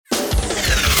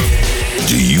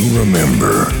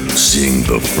remember seeing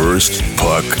the first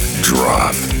puck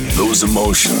drop. Those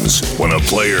emotions when a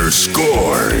player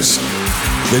scores.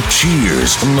 The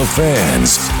cheers from the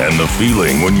fans and the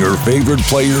feeling when your favorite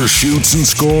player shoots and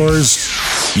scores.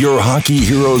 Your hockey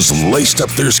heroes laced up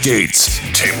their skates,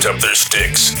 taped up their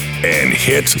sticks, and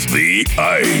hit the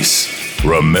ice.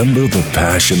 Remember the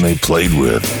passion they played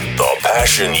with, the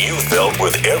passion you felt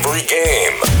with every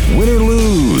game, win or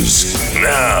lose.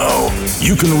 Now,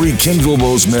 you can rekindle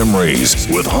those memories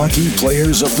with hockey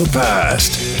players of the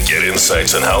past. Get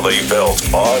insights on how they felt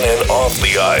on and off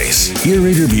the ice. Hear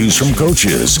interviews from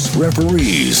coaches,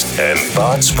 referees, and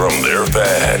thoughts from their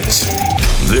fans.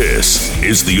 This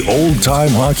is the Old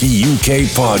Time Hockey UK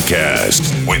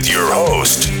podcast with your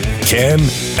host, Ken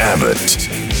Abbott.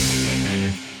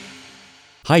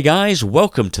 Hi guys,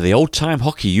 welcome to the Old Time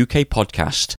Hockey UK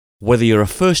podcast. Whether you're a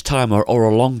first timer or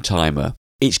a long timer,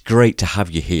 it's great to have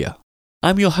you here.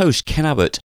 I'm your host Ken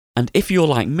Abbott, and if you're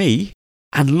like me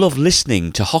and love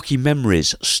listening to hockey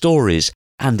memories, stories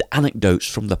and anecdotes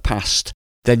from the past,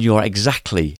 then you're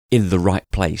exactly in the right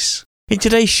place. In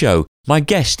today's show, my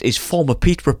guest is former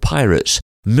Peterborough Pirates,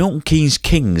 Milton Keynes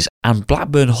Kings and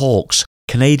Blackburn Hawks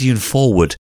Canadian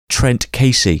forward Trent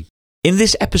Kaese. In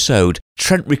this episode,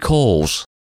 Trent recalls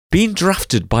being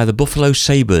drafted by the Buffalo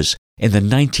Sabres in the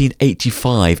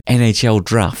 1985 NHL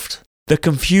draft, the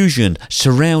confusion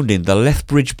surrounding the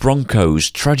Lethbridge Broncos'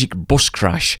 tragic bus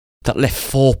crash that left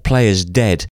 4 players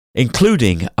dead,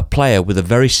 including a player with a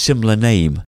very similar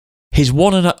name, his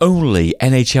one and only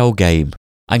NHL game,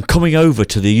 and coming over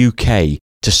to the UK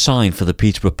to sign for the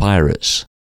Peterborough Pirates.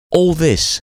 All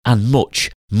this and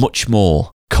much, much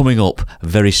more coming up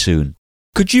very soon.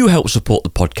 Could you help support the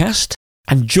podcast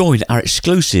and join our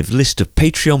exclusive list of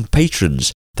Patreon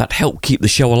patrons that help keep the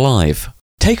show alive?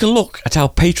 Take a look at our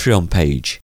Patreon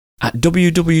page at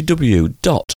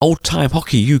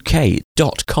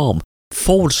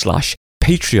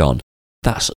www.oldtimehockeyuk.com/Patreon.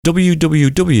 That's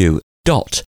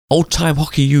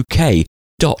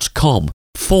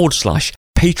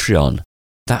www.oldtimehockeyuk.com/Patreon.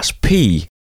 That's Patreon.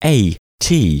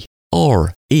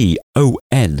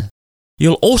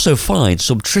 You'll also find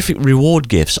some terrific reward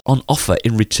gifts on offer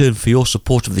in return for your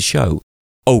support of the show.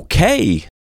 Okay,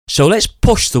 so let's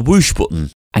push the whoosh button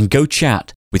and go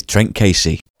chat with Trent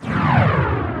Kaese.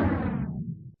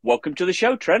 Welcome to the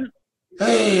show, Trent.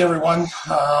 Hey everyone,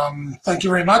 thank you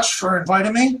very much for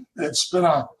inviting me. It's been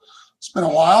a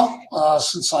while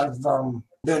since I've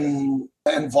been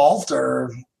involved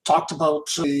or talked about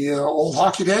the old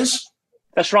hockey days.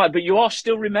 That's right, but you are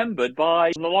still remembered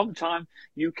by the long-time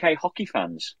UK hockey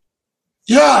fans.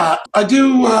 Yeah, I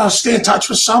do stay in touch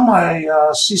with some. I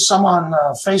see some on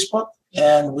Facebook,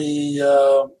 and we,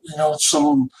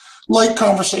 some light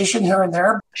conversation here and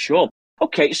there. Sure.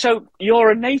 Okay, so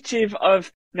you're a native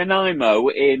of Nanaimo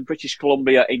in British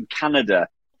Columbia in Canada.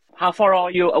 How far are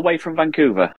you away from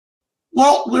Vancouver?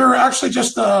 Well, we're actually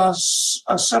just a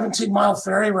 17-mile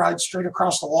ferry ride straight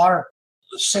across the water,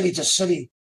 city to city.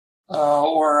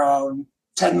 Or a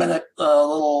 10-minute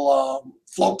little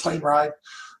float plane ride,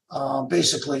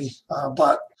 basically.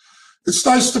 But it's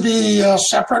nice to be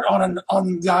separate on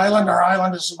the island. Our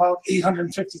island is about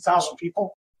 850,000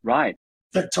 people. Right.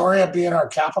 Victoria being our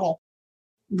capital.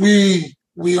 We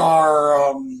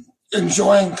are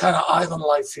enjoying kind of island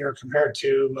life here compared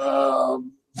to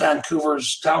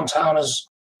Vancouver's downtown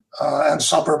and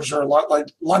suburbs are a lot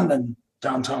like London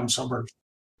downtown suburbs.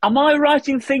 Am I right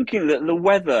in thinking that the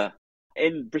weather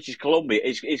in British Columbia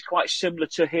is quite similar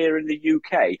to here in the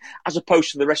UK, as opposed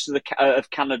to the rest of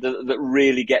Canada that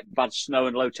really get bad snow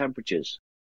and low temperatures?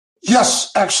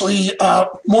 Yes, actually,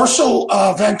 more so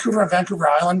Vancouver and Vancouver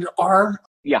Island are.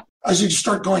 Yeah. As you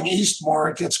start going east more,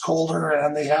 it gets colder,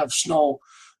 and they have snow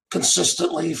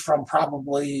consistently from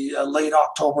probably late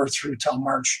October through till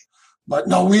March. But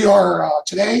no, we are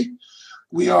today,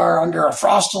 we are under a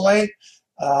frost delay.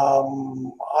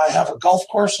 I have a golf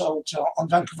course out on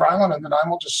Vancouver Island in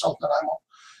Nanaimo, just south of Nanaimo,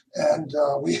 and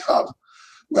we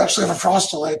actually have a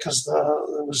frost delay because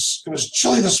it was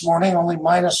chilly this morning, only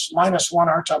minus 1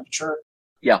 our temperature.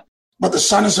 Yeah, but the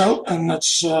sun is out and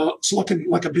it's looking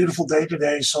like a beautiful day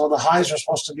today. So the highs are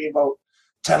supposed to be about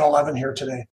 10, 11 here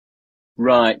today.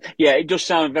 Right. Yeah, it does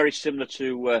sound very similar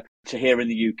to here in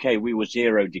the UK. We were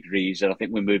 0 degrees, and I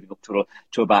think we're moving up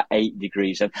to about 8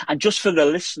 degrees. And just for the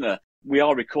listener, we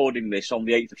are recording this on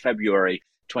the 8th of February,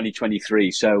 2023,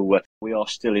 so we are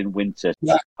still in winter.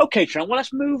 Yeah. Okay, Trent, well,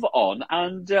 let's move on.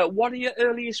 And what are your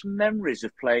earliest memories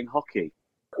of playing hockey?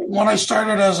 When I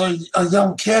started as a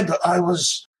young kid, I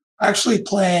was actually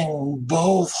playing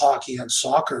both hockey and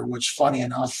soccer, which funny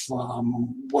enough,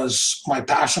 was my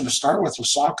passion to start with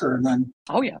soccer. And then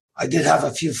I did have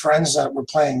a few friends that were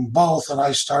playing both, and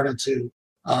I started to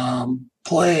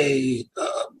play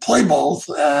both,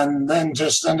 and then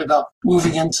just ended up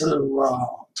moving into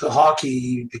to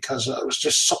hockey because it was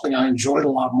just something I enjoyed a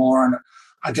lot more. And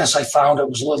I guess I found it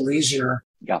was a little easier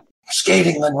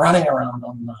skating than running around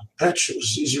on the pitch. It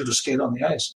was easier to skate on the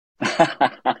ice.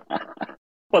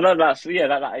 Well,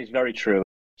 that is very true.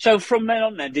 So from then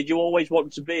on then, did you always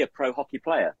want to be a pro hockey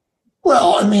player?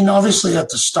 Well, I mean, obviously at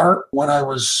the start when I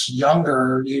was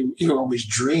younger, you always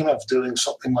dream of doing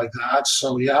something like that.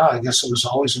 So yeah, I guess it was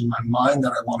always in my mind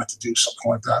that I wanted to do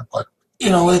something like that. But,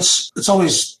 it's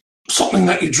always something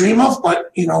that you dream of,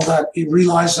 but, that you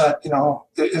realize that,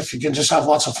 if you can just have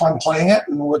lots of fun playing it,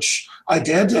 and which I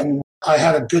did. And I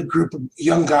had a good group of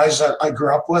young guys that I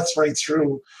grew up with right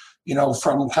through,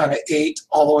 from kind of 8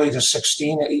 all the way to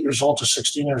 16, 8 years old to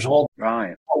 16 years old.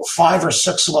 Right. 5 or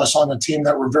 6 of us on the team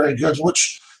that were very good,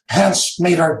 which hence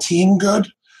made our team good,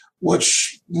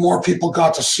 which more people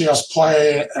got to see us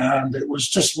play. And it was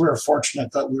just, we were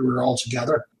fortunate that we were all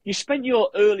together. You spent your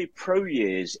early pro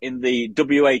years in the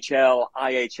WHL,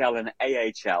 IHL and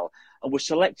AHL and were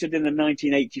selected in the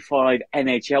 1985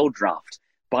 NHL draft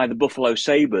by the Buffalo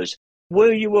Sabres.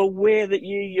 Were you aware that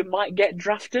you might get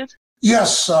drafted?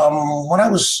 Yes. When I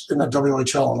was in the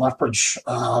WHL in Lethbridge,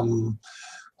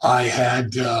 I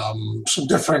had some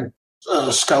different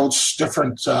scouts,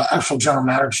 different actual general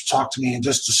managers talk to me and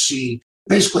just to see,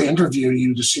 basically interview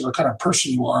you to see what kind of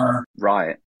person you are.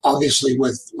 Right. Obviously,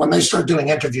 when they start doing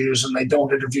interviews and they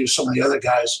don't interview some of the other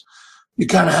guys, you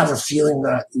kind of have a feeling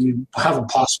that you have a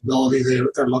possibility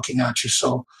they're looking at you.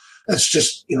 So it's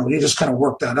just, you just kind of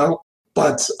work that out.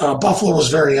 But Buffalo was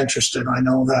very interested. I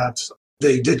know that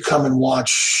they did come and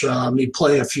watch me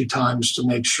play a few times to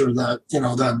make sure that,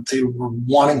 that they were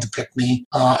wanting to pick me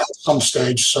at some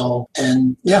stage. So,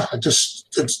 and yeah, it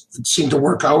seemed to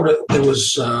work out. It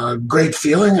was a great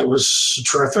feeling. It was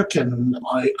terrific. And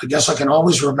I guess I can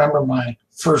always remember my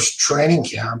first training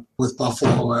camp with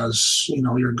Buffalo as,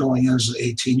 you're going in as an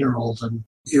 18-year-old and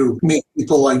you meet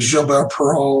people like Gilbert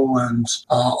Perreault and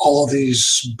all of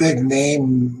these big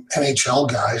name NHL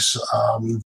guys.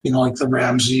 Like the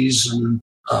Ramseys and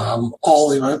all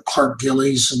the Clark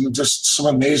Gillies and just some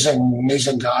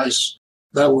amazing guys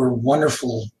that were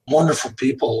wonderful, wonderful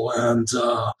people and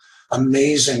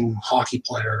amazing hockey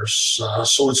players.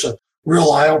 So it's a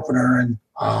real eye-opener.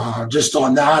 And just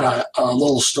on that, a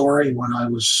little story when I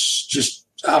was just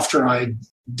after I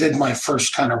did my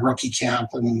first kind of rookie camp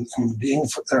and being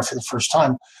there for the first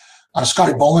time,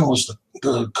 Scotty Bowman was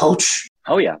the coach.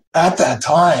 Oh, yeah. At that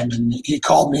time, and he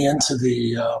called me into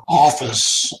the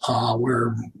office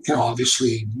where,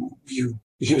 obviously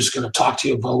he was going to talk to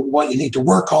you about what you need to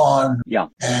work on. Yeah.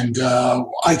 And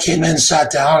I came in,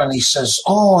 sat down, and he says,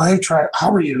 "Oh, hey, Trent,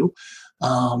 how are you?"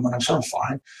 And I said, "I'm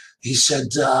fine." He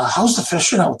said, "How's the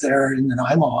fishing out there in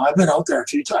Nanaimo? I've been out there a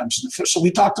few times." So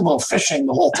we talked about fishing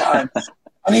the whole time.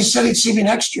 And he said he'd see me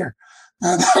next year.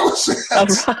 And that was it. Oh,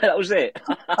 right, that was it.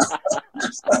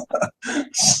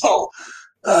 So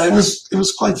it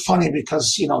was quite funny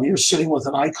because, you're sitting with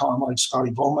an icon like Scotty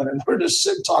Bowman and we're just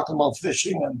sitting talking about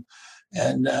fishing.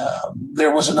 And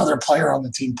there was another player on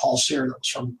the team, Paul Sear, that was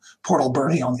from Port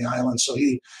Alberni on the island. So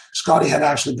Scotty had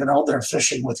actually been out there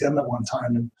fishing with him at one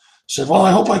time and said, "Well,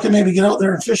 I hope I can maybe get out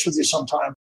there and fish with you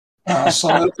sometime."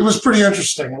 So it was pretty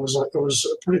interesting. It was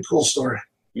a pretty cool story.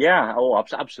 Yeah,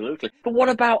 absolutely. But what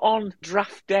about on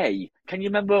draft day? Can you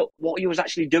remember what you was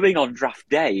actually doing on draft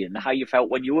day and how you felt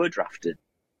when you were drafted?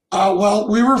 Well,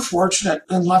 we were fortunate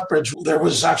in Lethbridge. There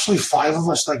was actually 5 of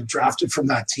us that drafted from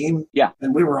that team. Yeah.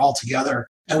 And we were all together.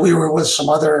 And we were with some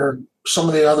of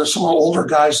the older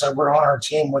guys that were on our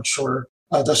team, which were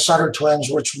the Sutter twins,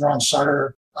 which were on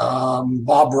Sutter,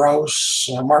 Bob Rouse,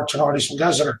 Mark Tenardi, some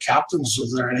guys that are captains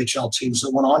of their NHL teams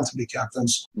that went on to be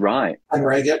captains. Right. And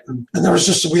Reagan. And there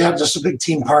was we had just a big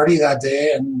team party that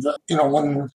day. And,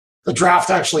 when the draft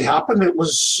actually happened, it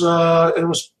was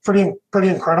pretty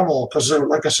incredible because,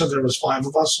 like I said, there was 5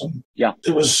 of us. And yeah,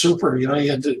 it was super. You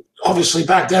had to, obviously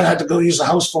back then I had to go use the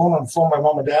house phone and phone my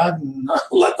mom and dad and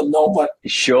let them know. But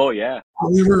sure, yeah.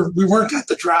 We weren't at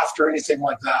the draft or anything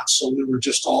like that. So we were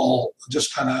just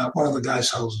kind of one of the guys'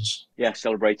 houses. Yeah,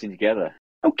 celebrating together.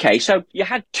 Okay, so you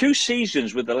had 2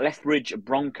 seasons with the Lethbridge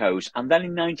Broncos, and then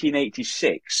in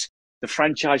 1986, the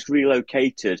franchise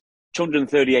relocated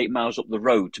 238 miles up the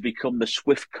road to become the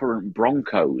Swift Current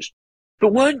Broncos.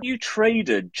 But weren't you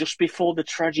traded just before the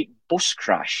tragic bus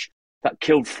crash that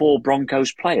killed 4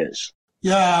 Broncos players?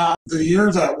 Yeah, the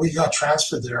year that we got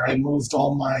transferred there, I moved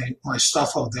all my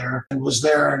stuff out there and was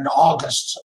there in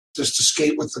August just to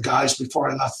skate with the guys before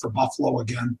I left for Buffalo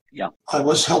again. Yeah. I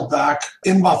was held back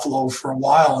in Buffalo for a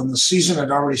while, and the season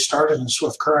had already started in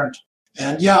Swift Current.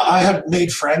 And yeah, I had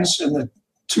made friends in the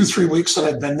 2-3 weeks that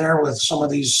I'd been there with some of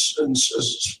these, and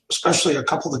especially a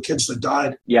couple of the kids that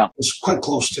died. Yeah. I was quite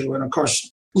close to. And of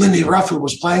course, Lindy Ruff, who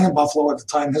was playing in Buffalo at the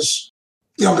time, his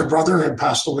younger brother had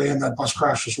passed away in that bus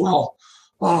crash as well.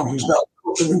 Who's now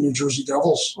coaching the New Jersey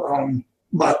Devils.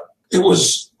 But it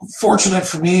was fortunate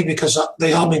for me because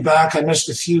they held me back. I missed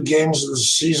a few games of the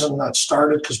season that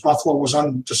started because Buffalo was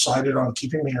undecided on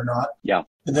keeping me or not. Yeah.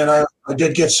 And then I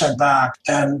did get sent back.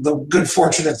 And the good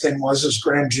fortunate thing was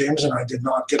Graham James and I did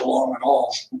not get along at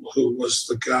all, who was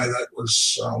the guy that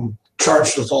was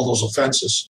charged with all those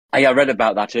offenses. I read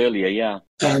about that earlier, yeah.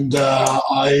 And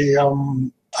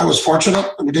I was fortunate.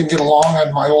 We didn't get along,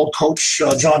 and my old coach,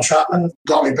 John Chapman,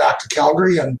 got me back to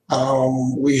Calgary, and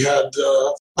we had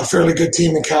a fairly good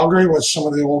team in Calgary with some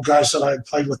of the old guys that I had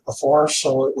played with before.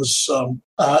 So it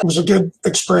was a good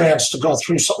experience to go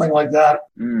through something like that.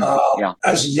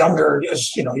 As younger,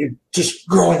 as you know, you're just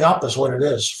growing up is what it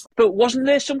is. But wasn't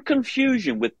there some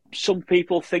confusion with some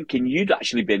people thinking you'd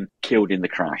actually been killed in the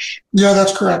crash? Yeah,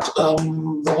 that's correct.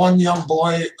 The one young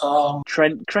boy,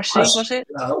 Trent Kaese, was it?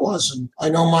 Yeah, it was. And I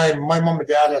know my mom and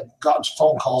dad had gotten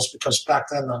phone calls because back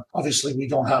then, obviously, we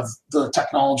don't have the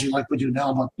technology like we do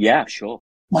now. But yeah, sure.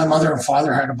 My mother and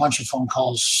father had a bunch of phone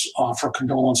calls for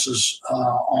condolences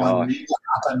on what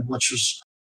happened, which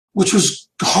was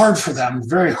hard for them,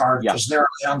 very hard, because there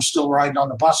I am still riding on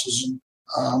the buses,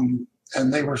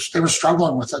 and they were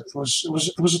struggling with it.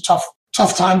 It was a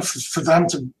tough time for them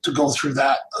to go through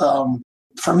that.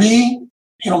 For me,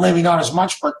 maybe not as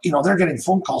much, but they're getting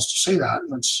phone calls to say that,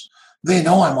 and they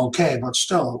know I'm okay, but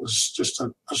still, it was just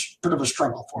a bit of a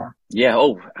struggle for them. Yeah,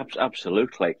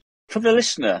 absolutely. For the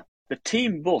listener, the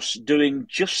team bus doing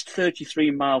just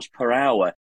 33 miles per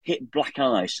hour hit black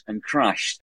ice and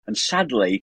crashed. And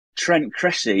sadly, Trent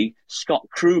Kaese, Scott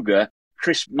Kruger,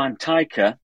 Chris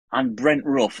Mantyka, and Brent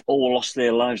Ruff all lost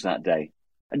their lives that day.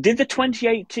 And did the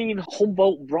 2018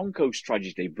 Humboldt Broncos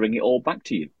tragedy bring it all back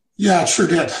to you? Yeah, it sure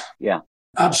did. Yeah.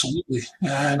 Absolutely.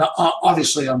 And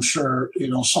obviously, I'm sure,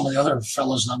 some of the other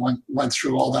fellas that went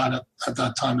through all that at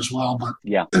that time as well. But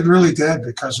yeah, it really did,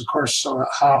 because, of course,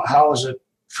 how is it?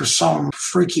 For some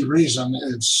freaky reason,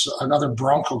 it's another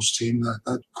Broncos team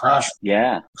that crashed.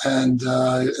 Yeah. And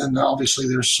obviously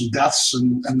there's some deaths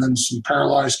and then some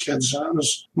paralyzed kids. And it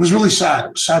was really sad.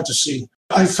 It was sad to see.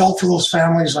 I felt for those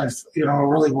families. It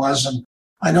really was. And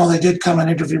I know they did come and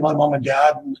interview my mom and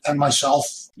dad and myself.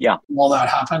 Yeah. While that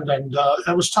happened. And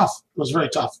it was tough. It was very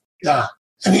tough. Yeah.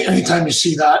 Anytime you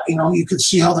see that, you could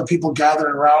see how the people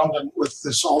gathered around and with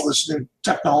all this new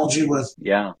technology with,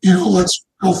 let's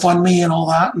GoFundMe and all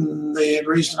that. And they had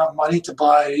raised enough money to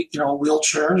buy,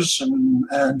 wheelchairs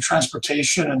and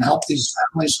transportation and help these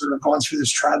families that are going through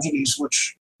these tragedies,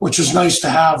 which is nice to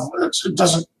have. It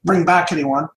doesn't bring back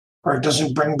anyone, or it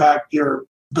doesn't bring back your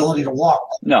ability to walk.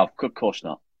 No, of course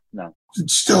not. No.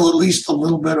 It's still at least a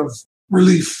little bit of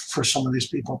relief for some of these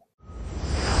people.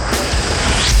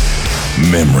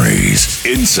 Memories,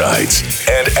 insights,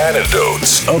 and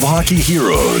anecdotes of hockey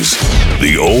heroes.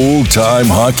 The Old Time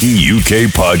Hockey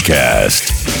UK podcast.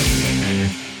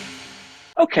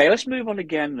 Okay, let's move on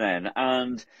again then.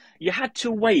 And you had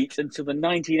to wait until the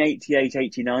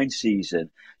 1988-89 season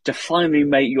to finally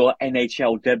make your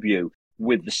NHL debut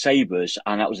with the Sabres,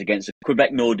 and that was against the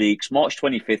Quebec Nordiques, March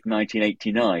 25th,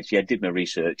 1989. So yeah, I did my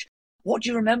research. What do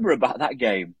you remember about that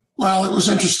game? Well, it was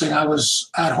interesting. I was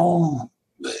at home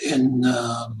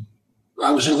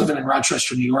I was living in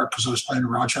Rochester, New York, because I was playing in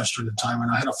Rochester at the time, and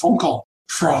I had a phone call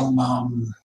from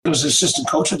it was the assistant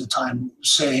coach at the time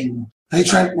saying, "Hey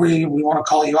Trent, we want to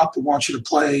call you up. We want you to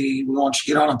play. We want you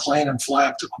to get on a plane and fly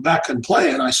up to Quebec and play."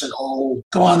 And I said, "Oh,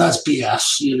 come on, that's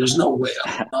BS. There's no way."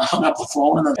 I hung up the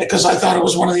phone because I thought it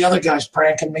was one of the other guys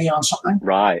pranking me on something.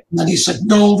 Right. And then he said,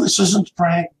 "No, this isn't a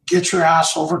prank. Get your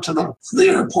ass over to the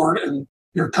airport and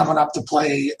you're coming up to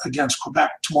play against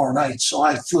Quebec tomorrow night." So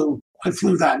I flew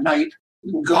that night,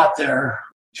 got there,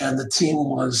 and the team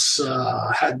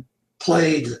had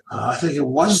played, I think it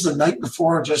was the night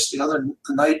before, just the other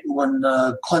night when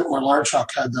Clint Larchuk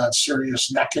had that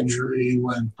serious neck injury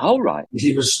when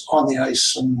he was on the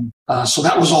ice. And so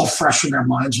that was all fresh in their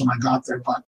minds when I got there.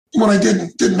 But when I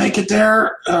did make it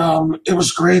there, it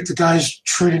was great. The guys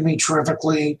treated me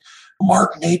terrifically.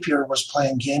 Mark Napier was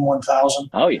playing game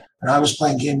 1000. Oh, yeah. And I was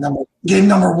playing game number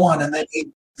 1, and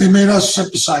they made us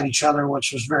sit beside each other,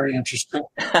 which was very interesting.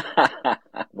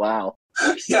 Wow.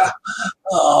 Yeah.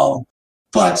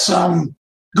 But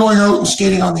going out and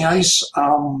skating on the ice,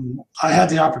 I had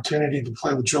the opportunity to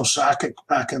play with Joe Sakic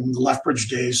back in the Lethbridge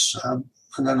days,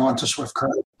 and then on to Swift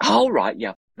Current. Oh, right,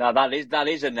 yeah. Now, that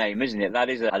is a name, isn't it? That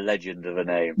is a legend of a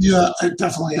name. Yeah, it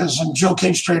definitely is. And Joe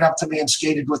came straight up to me and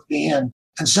skated with me and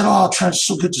said, "Oh, Trent, it's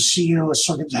so good to see you. It's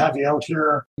so good to have you out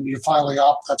here. You're finally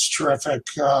up. That's terrific."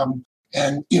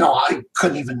 And, I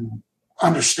couldn't even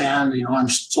understand. I'm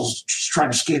still just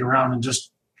trying to skate around and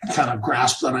just kind of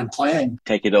grasp that I'm playing.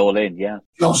 Take it all in, yeah.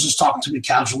 He was just talking to me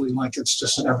casually like it's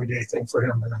just an everyday thing for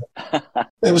him. And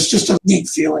it was just a neat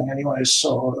feeling anyway.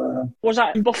 So, was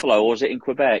that in Buffalo or was it in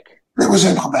Quebec? It was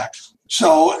in Quebec.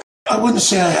 So I wouldn't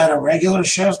say I had a regular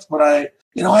shift, but I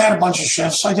had a bunch of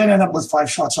shifts. I did end up with 5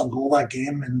 shots on goal that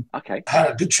game and had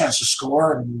a good chance to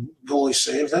score, and goalie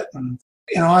saved it. And,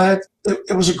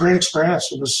 it was a great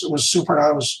experience. It was super.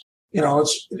 I was,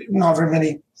 it's not very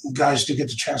many guys do get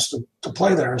the chance to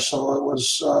play there. So it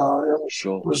was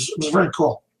very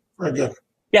cool. Very good.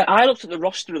 Yeah, I looked at the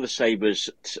roster of the Sabres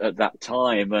at that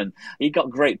time, and you got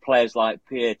great players like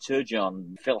Pierre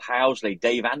Turgeon, Phil Housley,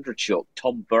 Dave Andrechuk,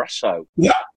 Tom Barrasso,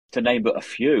 to name but a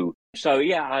few. So,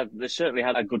 yeah, they certainly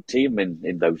had a good team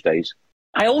in those days.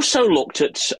 I also looked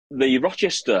at the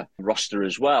Rochester roster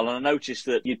as well, and I noticed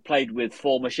that you'd played with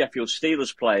former Sheffield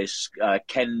Steelers players,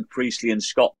 Ken Priestley and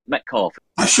Scott Metcalf.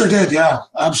 I sure did, yeah,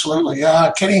 absolutely.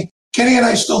 Yeah, Kenny and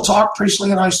I still talk.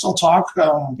 Priestley and I still talk.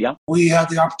 We had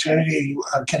the opportunity,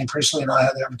 Kenny Priestley and I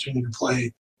had the opportunity to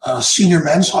play senior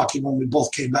men's hockey when we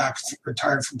both came back,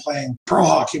 retired from playing pro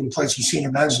hockey. We played some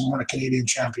senior men's and won a Canadian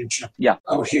championship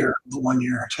out here the 1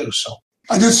 year or two. So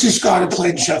I did see Scott and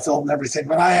played in Sheffield and everything,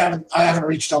 but I haven't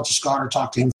reached out to Scott or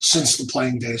talked to him since the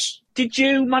playing days. Did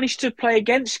you manage to play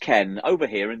against Ken over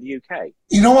here in the UK?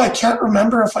 I can't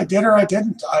remember if I did or I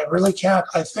didn't. I really can't.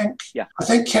 I think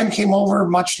Ken came over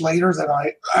much later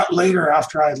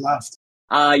after I left.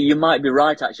 You might be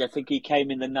right, actually. I think he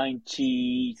came in the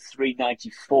 93,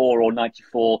 94 or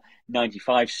 94,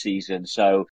 95 season.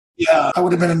 So yeah, I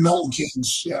would have been in Milton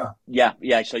Keynes.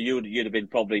 Yeah. So you'd have been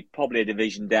probably a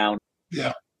division down.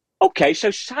 Yeah. Okay,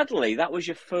 so sadly, that was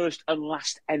your first and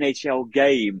last NHL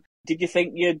game. Did you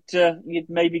think you'd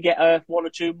maybe get 1 or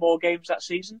 2 more games that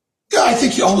season? Yeah, I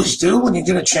think you always do when you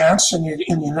get a chance, and you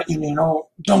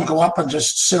don't go up and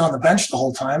just sit on the bench the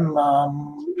whole time.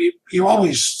 You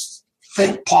always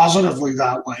think positively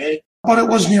that way. But it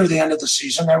was near the end of the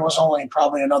season. There was only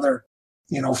probably another,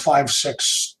 5,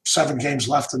 6, 7 games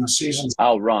left in the season.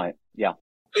 Oh, right. Yeah.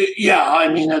 Yeah,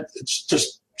 I mean, it's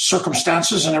just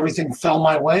circumstances and everything fell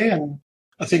my way, and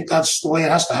I think that's the way it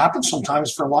has to happen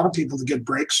sometimes for a lot of people to get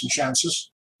breaks and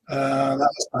chances. That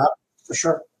has to happen for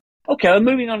sure. Okay, well,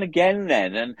 moving on again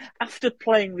then, and after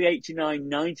playing the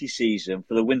 89-90 season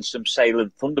for the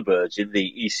Winston-Salem Thunderbirds in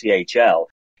the ECHL,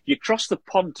 you crossed the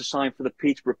pond to sign for the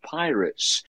Peterborough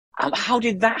Pirates. How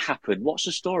did that happen? What's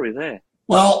the story there?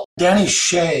 Well, Danny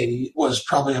Shea was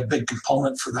probably a big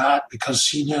component for that because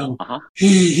he knew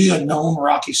he had known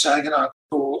Rocky Saginaw,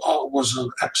 who was an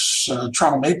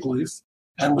ex-Toronto Maple Leaf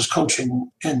and was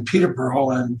coaching in Peterborough.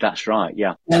 And that's right,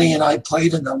 yeah. Danny and I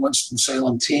played in the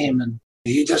Winston-Salem team, and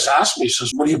he just asked me, he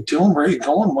says, "What are you doing? Where are you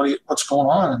going? What's going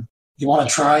on? And you want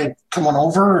to try coming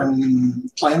over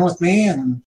and playing with me?"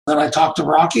 And then I talked to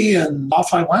Rocky, and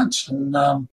off I went. And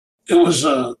it was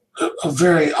a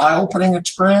very eye-opening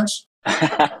experience.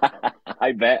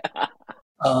 I bet.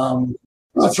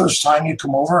 The first time you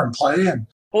come over and play. And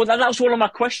well, that's one of my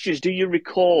questions. Do you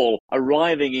recall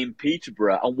arriving in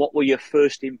Peterborough, and what were your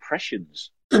first impressions?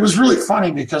 It was really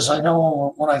funny because I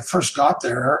know when I first got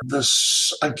there,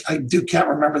 I can't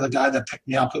remember the guy that picked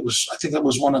me up. I think it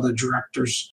was one of the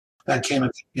directors that came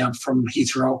and picked me up from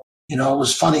Heathrow. It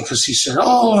was funny because he said,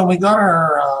 "Oh, and we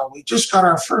just got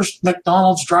our first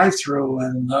McDonald's drive-through,"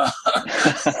 and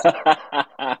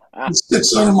it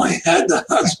sticks out of my head.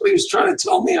 That's what he was trying to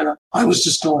tell me, and I was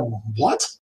just going, "What?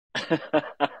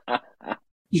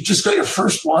 You just got your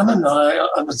first one?" And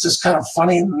it was just kind of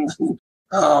funny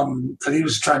that he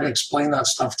was trying to explain that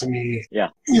stuff to me.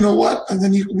 Yeah, you know what? And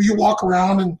then you walk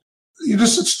around, and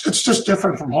it's just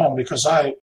different from home because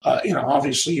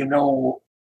obviously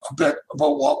a bit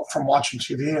about from watching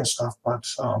TV and stuff, but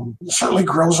it certainly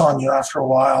grows on you after a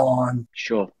while on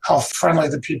how friendly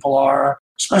the people are,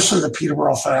 especially the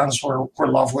Peterborough fans were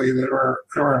lovely. They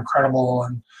were incredible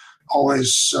and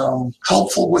always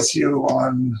helpful with you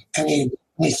on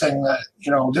anything that,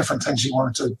 different things you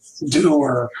wanted to do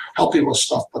or help you with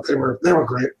stuff, but they were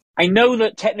great. I know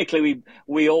that technically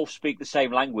we all speak the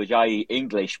same language, i.e.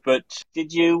 English, but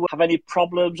did you have any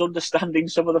problems understanding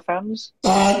some of the fans?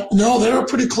 No, they were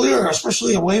pretty clear,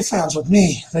 especially away fans with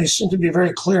me. They seemed to be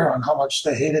very clear on how much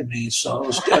they hated me, so it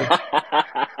was good.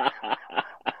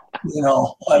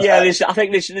 I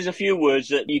think there's a few words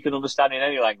that you can understand in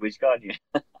any language, can't you?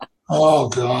 Oh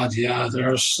God, yeah.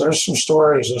 There's some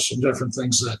stories. There's some different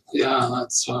things that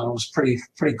that's was pretty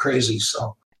crazy.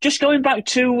 So just going back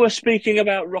to speaking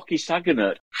about Rocky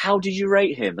Saganut, how did you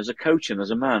rate him as a coach and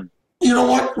as a man? You know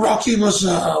what, Rocky was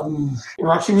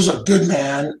a good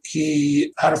man.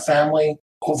 He had a family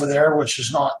over there, which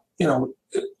is not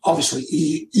obviously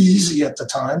easy at the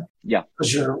time. Yeah,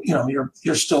 because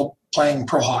you're still playing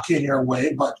pro hockey and you're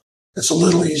away, but it's a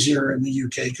little easier in the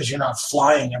UK because you're not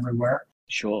flying everywhere.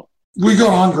 Sure. We got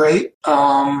on great.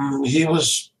 He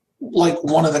was like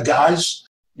one of the guys.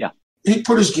 Yeah. He'd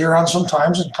put his gear on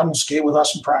sometimes and come and skate with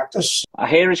us in practice. I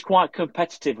hear he's quite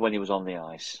competitive when he was on the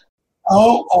ice.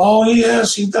 Oh, he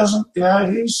is. He doesn't. Yeah,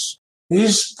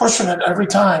 he's pushing it every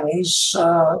time. He's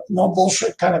no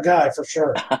bullshit kind of guy for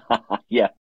sure. Yeah.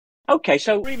 Okay,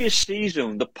 so previous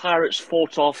season, the Pirates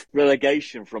fought off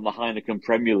relegation from the Heineken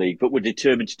Premier League, but were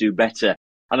determined to do better.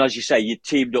 And as you say, you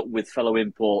teamed up with fellow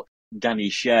import Danny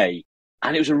Shea.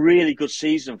 And it was a really good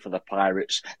season for the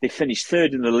Pirates. They finished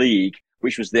third in the league,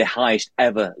 which was their highest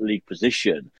ever league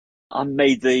position, and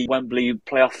made the Wembley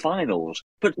playoff finals.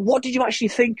 But what did you actually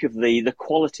think of the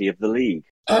quality of the league?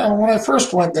 When I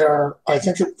first went there, I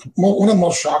think one of the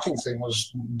most shocking things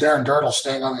was Darren Dirtle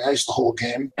staying on the ice the whole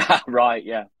game. Right,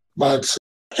 yeah. But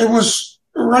it was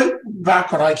right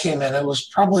back when I came in, it was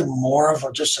probably more of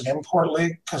just an import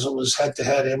league because it was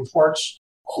head-to-head imports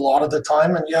a lot of the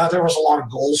time. And yeah, there was a lot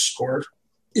of goals scored.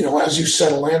 As you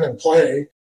settle in and play,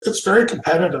 it's very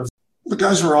competitive. The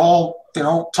guys were all,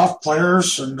 tough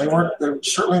players, and they were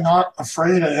certainly not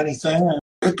afraid of anything. And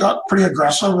it got pretty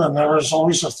aggressive, and there was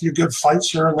always a few good fights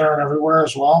here and there and everywhere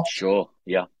as well. Sure,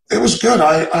 yeah. It was good.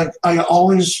 I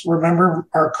always remember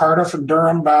our Cardiff and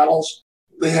Durham battles.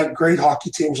 They had great hockey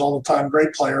teams all the time,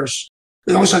 great players.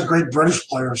 They always had great British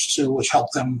players, too, which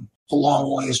helped them a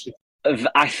long ways.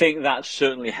 I think that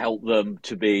certainly helped them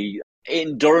to be,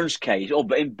 in Durham's case, or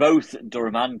in both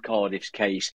Durham and Cardiff's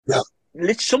case,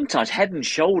 sometimes head and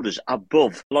shoulders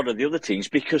above a lot of the other teams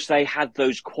because they had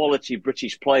those quality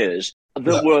British players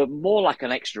that were more like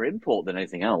an extra import than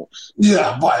anything else.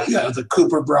 Yeah, the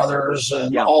Cooper brothers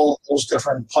and all those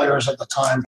different players at the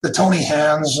time, the Tony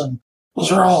Hands, and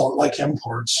those are all like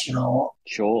imports,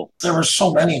 Sure. There were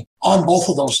so many on both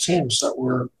of those teams that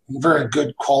were very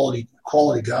good quality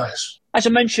guys. As I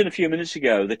mentioned a few minutes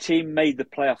ago, the team made the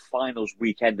playoff finals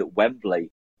weekend at Wembley,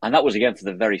 and that was again for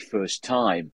the very first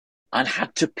time, and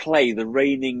had to play the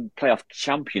reigning playoff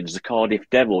champions, the Cardiff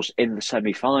Devils, in the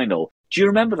semi-final. Do you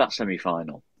remember that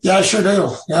semi-final? Yeah, I sure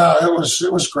do. Yeah, it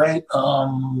was great.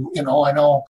 I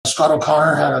know Scott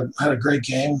O'Connor had a great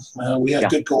game. We had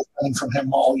good goaltending from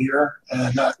him all year,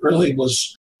 and that really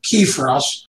was key for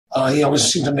us. He always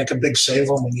seemed to make a big save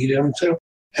when we needed him to.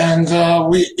 And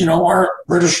our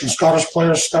British and Scottish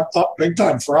players stepped up big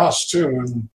time for us too,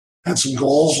 and had some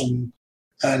goals and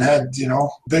had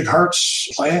big hearts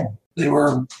playing. They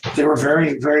were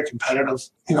very, very competitive.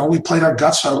 We played our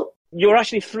guts out. You were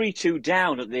actually 3-2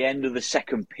 down at the end of the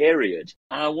second period.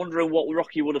 And I'm wondering what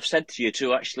Rocky would have said to you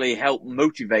to actually help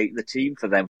motivate the team for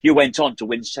them. You went on to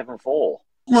win 7-4.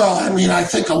 Well, I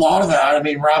think a lot of that,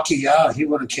 Rocky, he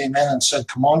would have came in and said,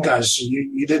 come on, guys,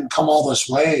 you didn't come all this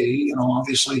way,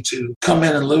 obviously to come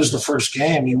in and lose the first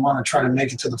game. You want to try to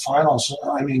make it to the finals.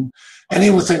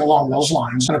 Anything along those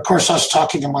lines. And of course, us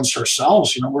talking amongst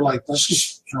ourselves, we're like,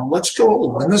 let's go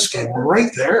win this game. We're right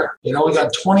there. We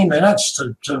got 20 minutes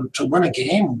to win a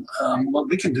game.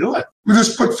 We can do it. We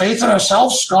just put faith in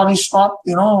ourselves. Scotty stopped,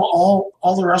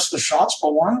 all the rest of the shots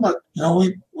but one. But,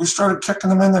 we started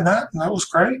kicking them in the net, and that was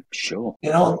great. Sure.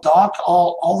 Doc,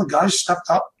 all the guys stepped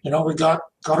up. We got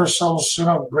ourselves in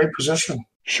a great position.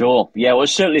 Sure. Yeah, well,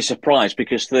 certainly a surprise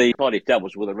because the Cardiff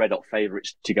Devils were the red-hot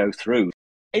favourites to go through.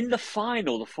 In the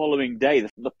final the following day,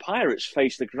 the Pirates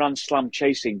faced the Grand Slam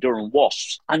chasing Durham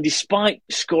Wasps, and despite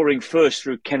scoring first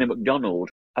through Kenny MacDonald,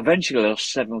 eventually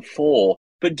lost 7-4.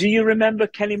 But do you remember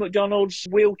Kenny MacDonald's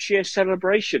wheelchair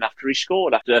celebration after he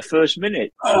scored after the first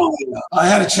minute? Oh, yeah. I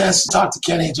had a chance to talk to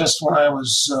Kenny just when I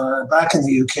was back in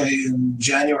the UK in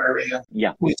January.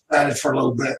 Yeah. We chatted for a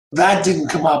little bit. That didn't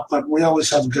come up, but we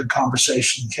always have a good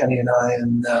conversation, Kenny and I.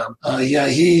 And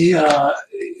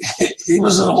he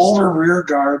was an older rear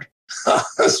guard,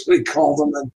 as we called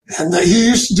him. And he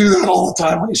used to do that all the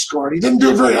time when he scored. He didn't do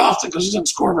it very often because he didn't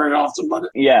score very often. But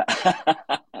yeah.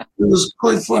 it was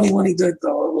quite funny when he did,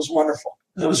 though. It was wonderful.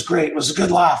 It was great. It was a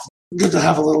good laugh. Good to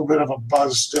have a little bit of a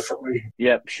buzz differently.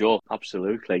 Yeah, sure.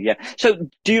 Absolutely. Yeah. So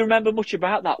do you remember much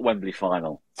about that Wembley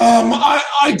final?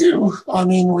 I do. I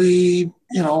mean,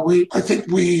 I think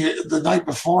the night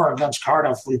before against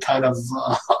Cardiff, we kind of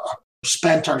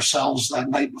spent ourselves that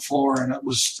night before, and it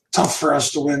was tough for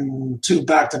us to win 2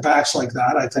 back-to-backs like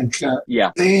that. I think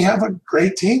they have a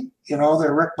great team.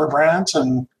 They're Rick Brabant,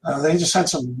 and they just had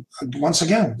some, once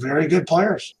again, very good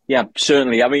players. Yeah,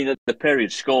 certainly. I mean, the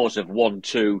period scores of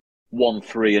 1-2,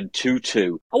 1-3 and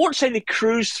 2-2. I wouldn't say they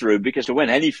cruised through, because to win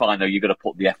any final, you've got to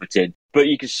put the effort in. But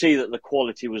you could see that the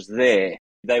quality was there.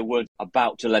 They weren't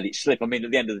about to let it slip. I mean,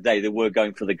 at the end of the day, they were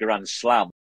going for the Grand Slam.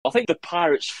 I think the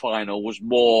Pirates final was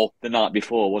more the night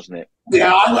before, wasn't it?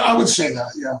 Yeah, I would say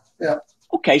that, yeah.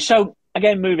 Okay, so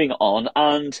again, moving on,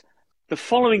 and the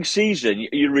following season,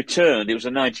 you returned. It was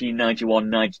a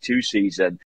 1991-92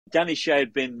 season. Danny Shea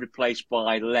had been replaced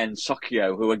by Len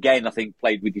Socchio, who again, I think,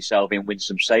 played with yourself in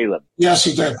Winston-Salem. Yes,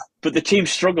 he did. But the team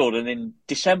struggled, and in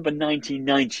December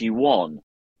 1991,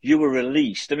 you were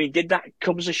released. I mean, did that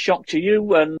come as a shock to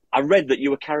you? And I read that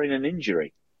you were carrying an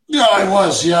injury. Yeah, I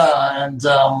was, and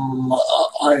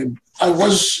I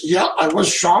was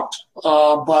shocked,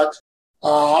 but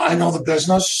I know the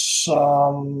business.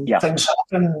 Things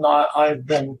happen. I've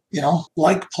been,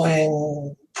 like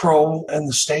playing pro in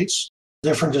the States.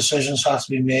 Different decisions have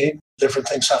to be made. Different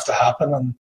things have to happen,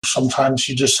 and sometimes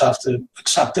you just have to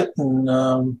accept it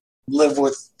and live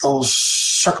with those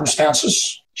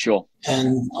circumstances. Sure.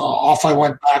 And off I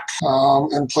went back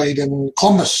and played in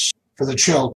Columbus for the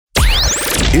Chill.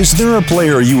 Is there a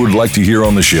player you would like to hear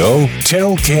on the show?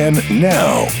 Tell Ken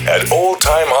now at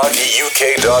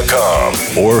oldtimehockeyuk.com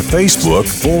or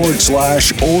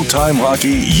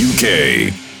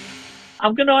Facebook.com/oldtimehockeyuk.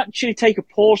 I'm going to actually take a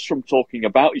pause from talking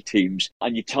about your teams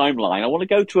and your timeline. I want to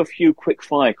go to a few quick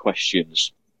fire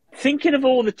questions. Thinking of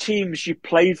all the teams you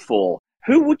played for,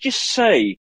 who would you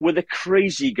say were the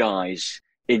crazy guys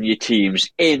in your teams,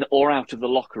 in or out of the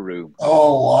locker room?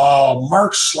 Oh,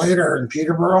 Mark Slater in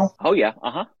Peterborough. Oh, yeah.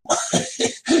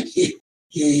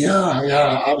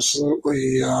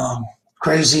 Absolutely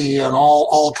crazy on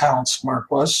all counts,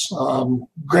 Mark was.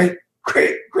 Great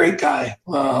guy.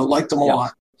 Liked him a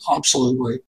lot.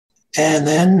 Absolutely. And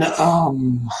then,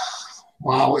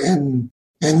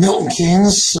 in Milton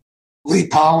Keynes, Lee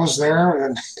Powell was there,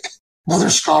 and another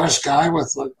Scottish guy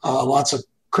with lots of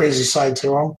crazy side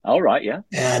to him. All right, yeah.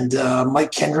 And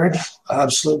Mike Kindred,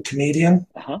 absolute comedian,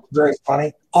 very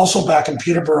funny. Also back in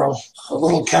Peterborough,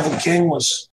 little Kevin King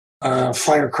was a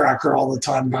firecracker all the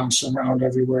time, bouncing around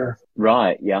everywhere.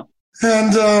 Right, yeah.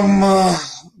 And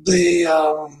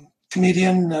the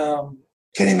comedian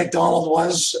Kenny McDonald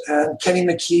was, and Kenny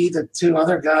McKee, the 2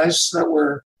 other guys that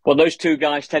were... Well, those 2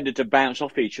 guys tended to bounce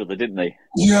off each other, didn't they?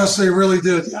 Yes, they really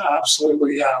did. Yeah,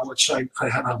 absolutely, yeah, which I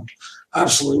had an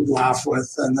absolute laugh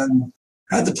with. And then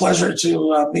had the pleasure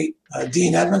to meet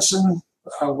Dean Edmondson,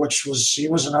 he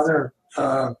was another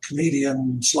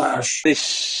comedian / There's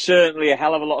certainly a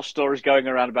hell of a lot of stories going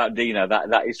around about Dino,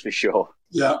 that is for sure.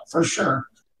 Yeah, for sure.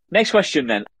 Next question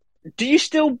then. Do you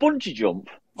still bungee jump?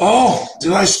 Oh,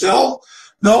 do I still?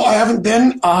 No, I haven't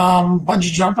been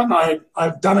bungee jumping.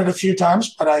 I've done it a few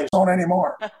times, but I don't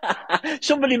anymore.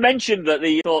 Somebody mentioned that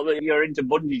they thought that you're into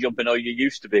bungee jumping, or you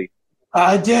used to be.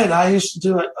 I did. I used to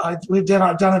do it. I've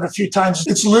done it a few times.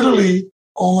 It's literally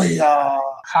only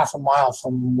half a mile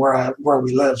from where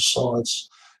we live, so it's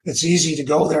easy to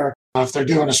go there. If they're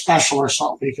doing a special or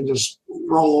something, you can just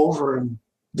roll over and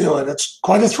do it. It's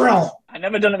quite a thrill. I've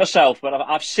never done it myself, but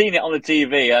I've seen it on the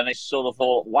TV, and it's sort of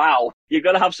thought, wow, you've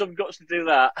got to have some guts to do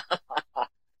that.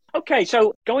 Okay,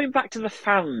 so going back to the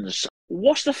fans,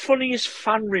 what's the funniest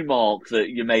fan remark that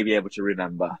you may be able to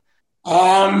remember?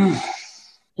 Well,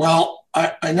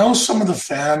 I know some of the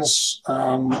fans,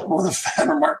 the fan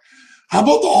remark. How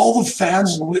about all the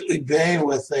fans in Whitley Bay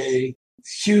with a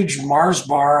huge Mars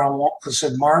bar that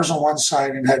said Mars on one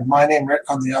side and had my name written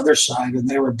on the other side, and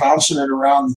they were bouncing it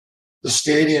around the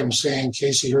stadium saying,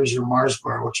 "Kaese, here's your Mars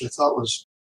bar," which I thought was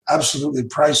absolutely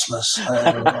priceless.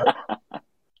 I've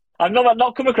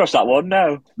not come across that one,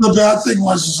 no. The bad thing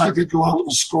was I could go out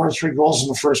and score 3 goals in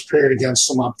the first period against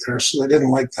them up there, so they didn't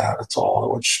like that at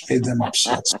all, which made them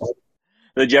upset. So.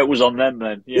 The joke was on them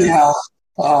then. Yeah.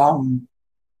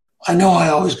 I know I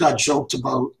always got joked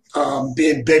about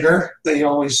being bigger. They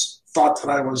always thought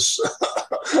that I was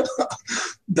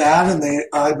bad, and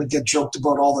I would get joked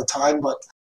about all the time. But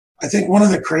I think one of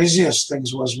the craziest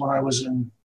things was when I was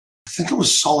in, I think it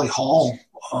was Sully Hall,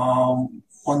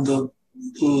 when the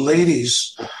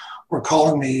ladies were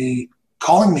calling me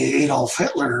calling me Adolf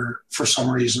Hitler for some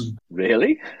reason.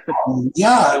 Really?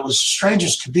 Yeah, it was strange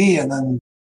as could be. And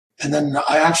then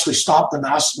I actually stopped and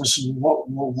asked him, I said,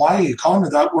 why are you calling me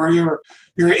that? Where you're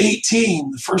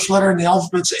 18, the first letter in the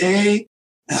alphabet's A,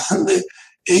 and the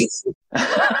eighth.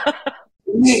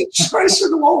 I said,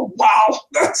 oh, wow,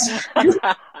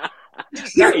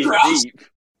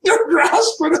 you're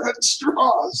grasping at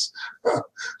straws.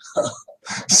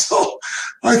 So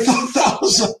I thought that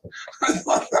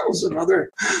was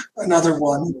another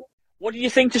one. What do you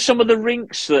think to some of the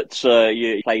rinks that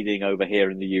you played in over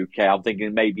here in the UK? I'm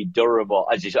thinking maybe Durham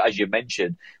or, as you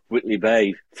mentioned, Whitley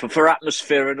Bay, for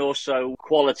atmosphere and also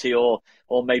quality or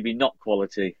maybe not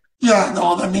quality. Yeah,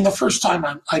 no, I mean, the first time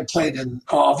I played in,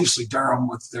 obviously, Durham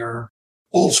with their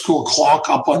old school clock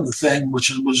up on the thing,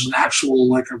 which was an actual,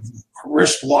 like a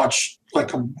wristwatch,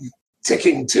 like a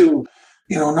ticking too,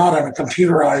 not on a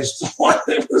computerized one.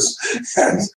 It was,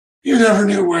 and you never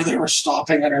knew where they were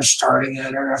stopping it or starting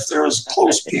it, or if there was a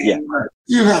close game, or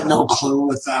you had no clue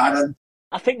with that. And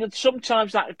I think that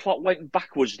sometimes that clock went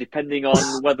backwards depending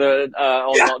on whether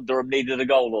or not Durham needed a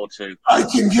goal or two. I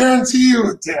can guarantee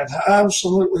you it did.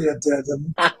 Absolutely it did.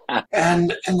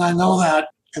 And I know that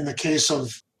in the case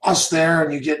of us there,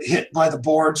 and you get hit by the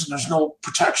boards and there's no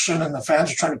protection and the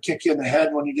fans are trying to kick you in the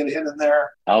head when you get hit in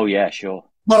there. Oh, yeah, sure.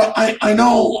 But I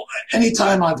know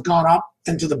anytime I've gone up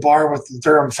into the bar with the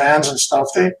Durham fans and stuff,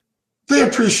 they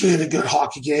appreciate a good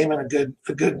hockey game and a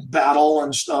good battle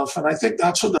and stuff. And I think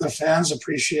that's what the fans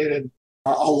appreciated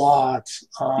a lot.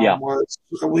 Was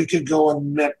we could go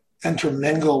and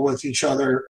intermingle with each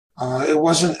other. It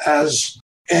wasn't as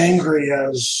angry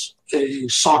as a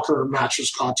soccer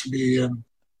matches got to be. And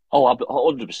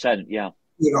 100%, yeah.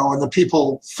 And the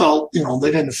people felt,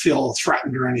 they didn't feel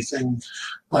threatened or anything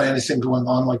by anything going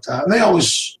on like that. And they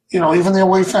always, even the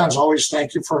away fans always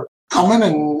thank you for coming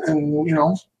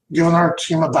and giving our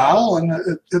team a battle. And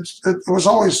it was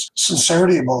always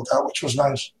sincerity about that, which was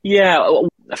nice. Yeah.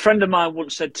 A friend of mine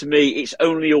once said to me, it's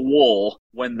only a war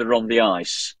when they're on the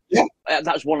ice. Yeah.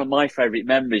 That's one of my favourite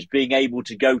memories, being able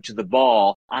to go to the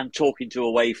bar and talking to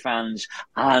away fans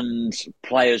and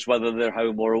players, whether they're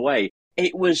home or away.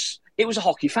 It was a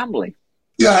hockey family.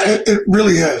 Yeah, it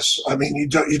really is. I mean, you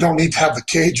don't need to have the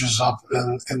cages up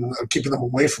and keeping them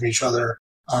away from each other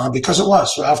because it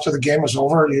was. So after the game was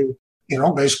over, you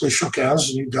basically shook hands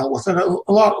and you dealt with it.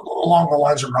 A lot along the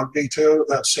lines of rugby too.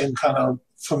 That same kind of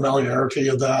familiarity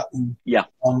of that. And,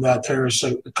 that there's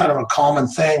a kind of a common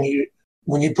thing.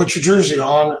 When you put your jersey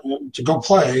on to go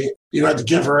play, you had to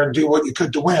give her and do what you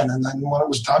could to win. And then when it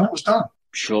was done, it was done.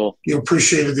 Sure. You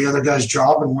appreciated the other guy's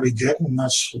job and what he did, and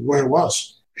that's the way it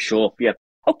was. Sure, yeah.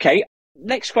 Okay,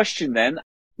 next question then.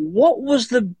 What was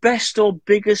the best or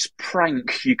biggest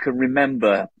prank you can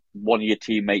remember one of your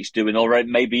teammates doing, or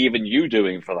maybe even you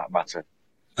doing for that matter?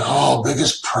 Oh,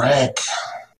 biggest prank.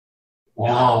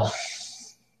 Wow.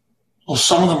 Well,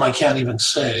 some of them I can't even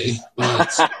say.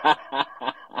 But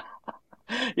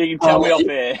you can tell me off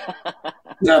here.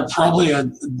 Yeah, probably a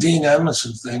Dean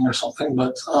Emerson thing or something,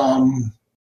 but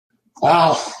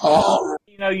wow.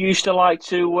 You used to like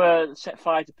to set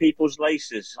fire to people's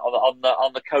laces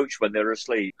on the coach when they were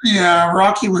asleep. Yeah,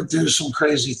 Rocky would do some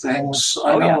crazy things.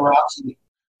 I know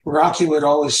Rocky would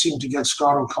always seem to get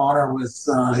Scott O'Connor with,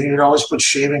 he would always put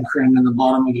shaving cream in the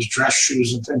bottom of his dress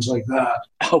shoes and things like that.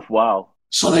 Oh, wow.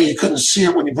 So that you couldn't see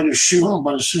it when you put your shoe on,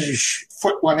 but as soon as your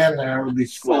foot went in there, it would be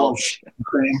full of shaving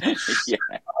cream. Yeah.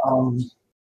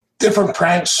 Different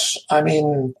pranks. I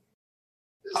mean,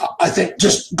 I think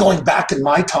just going back in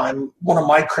my time, one of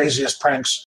my craziest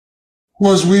pranks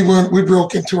was we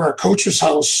broke into our coach's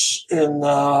house in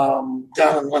down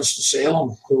in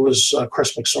Winston-Salem, who was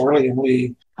Chris McSorley, and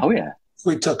we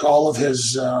took all of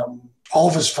his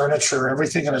furniture,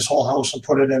 everything in his whole house, and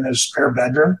put it in his spare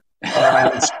bedroom.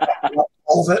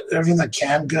 All of it, everything, the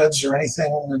canned goods or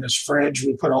anything in his fridge,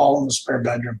 we put all in the spare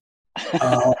bedroom.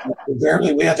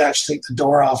 We had to actually take the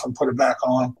door off and put it back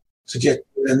on to get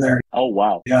in there. Oh,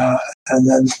 wow. Yeah. And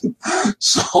then,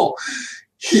 so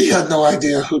he had no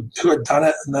idea who had done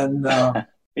it. And then,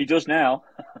 he does now.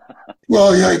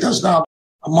 Well, yeah, he does now.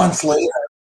 A month later,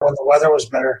 when the weather was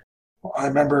better, I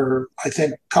remember, I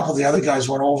think a couple of the other guys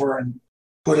went over and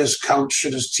put his couch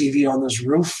and his TV on his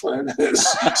roof and his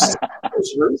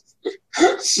roof.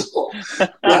 So,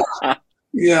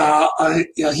 he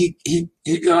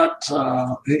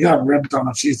got ribbed on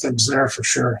a few things there for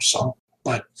sure. So,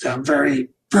 but very,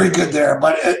 very good there.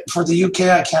 But for the UK,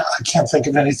 I can't think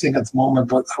of anything at the moment.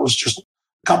 But that was just a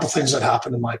couple things that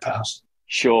happened in my past.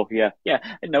 Sure, yeah,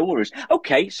 no worries.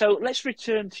 Okay, so let's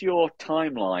return to your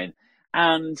timeline.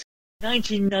 And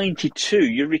 1992,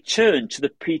 you returned to the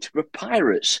Peterborough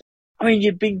Pirates. I mean,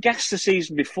 you'd been gassed the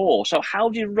season before, so how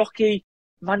did Rocky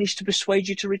manage to persuade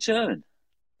you to return?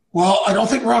 Well, I don't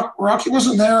think Rocky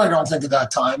wasn't there, I don't think, at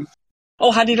that time.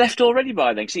 Oh, had he left already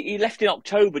by then? 'Cause he left in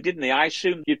October, didn't he? I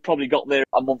assumed you'd probably got there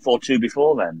a month or two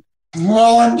before then.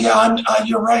 Well,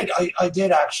 you're right. I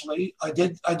did actually. I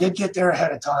did get there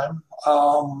ahead of time.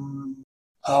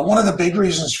 One of the big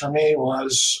reasons for me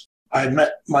was I had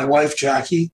met my wife,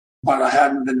 Jackie, but I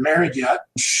hadn't been married yet.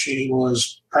 She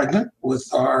was pregnant with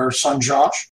our son,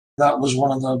 Josh. That was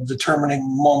one of the determining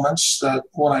moments that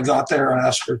when I got there, I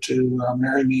asked her to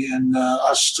marry me and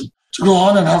us to go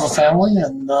on and have a family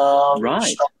and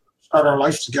Right. start our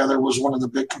life together was one of the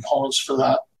big components for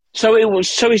that. So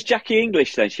is Jackie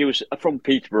English then? She was from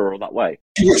Peterborough that way?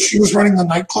 She was running the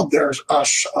nightclub there,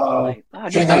 Shanghai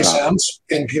Right. Sands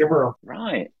in Peterborough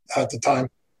Right. at the time.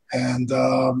 And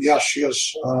she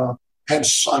is.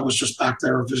 Hence, I was just back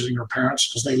there visiting her parents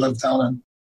because they lived down in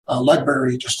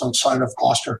Ledbury, just outside of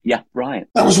Gloucester. Yeah, right.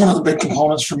 That was one of the big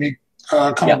components for me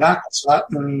coming back. So that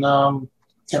and,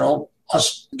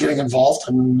 us getting involved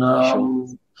and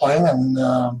playing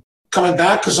and coming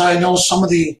back because I know some of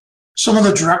the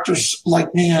directors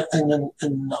like me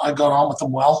and I got on with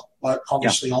them well, but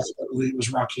obviously ultimately it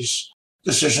was Rocky's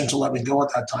decision to let me go at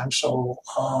that time. So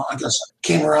I guess I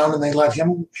came around and they let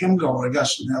him go, I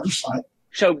guess, on the other side.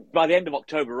 So by the end of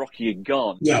October, Rocky had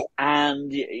gone. Yeah.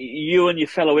 And you and your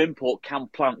fellow import, Cam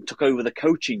Plant, took over the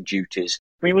coaching duties.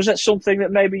 I mean, was that something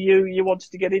that maybe you wanted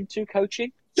to get into,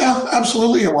 coaching? Yeah,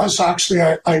 absolutely it was. Actually,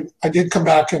 I did come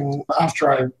back, and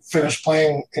after I finished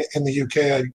playing in the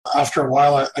UK, after a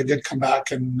while, I did come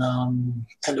back and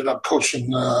ended up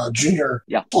coaching junior.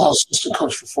 Yeah. Well, I was assistant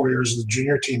coach for 4 years of the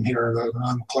junior team here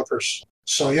on the Clippers.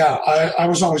 So, yeah, I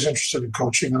was always interested in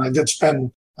coaching, and I did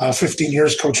spend 15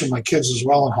 years coaching my kids as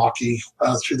well in hockey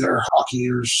through their hockey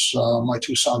years, my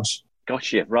two sons.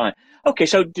 Gotcha, right. Okay,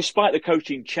 so despite the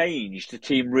coaching change, the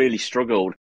team really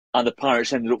struggled. And the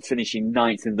Pirates ended up finishing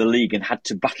 9th in the league and had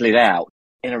to battle it out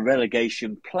in a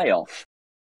relegation playoff.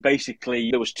 Basically,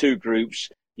 there was two groups.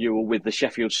 You were with the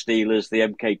Sheffield Steelers, the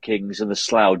MK Kings, and the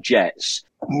Slough Jets.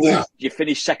 Yeah. You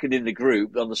finished second in the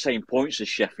group on the same points as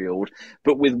Sheffield,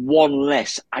 but with one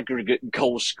less aggregate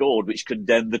goal scored, which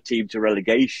condemned the team to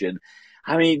relegation.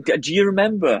 I mean, do you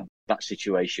remember that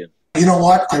situation? You know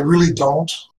what? I really don't.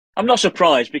 I'm not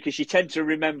surprised because you tend to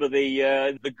remember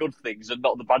the good things and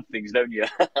not the bad things, don't you?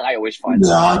 I always find that.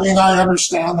 Yeah, I mean, I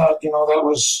understand that. It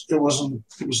was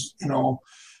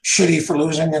shitty for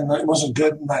losing, and it wasn't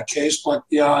good in that case. But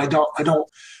yeah, I don't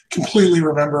completely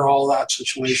remember all that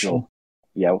situation. Sure.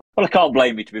 Yeah, well, I can't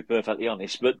blame you, to be perfectly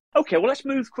honest. But okay, well, let's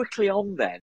move quickly on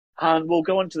then, and we'll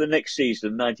go on to the next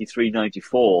season,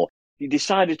 93-94. You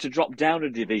decided to drop down a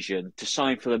division to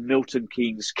sign for the Milton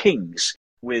Keynes Kings,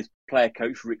 with player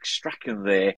coach Rick Strachan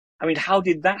there. I mean, how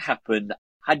did that happen?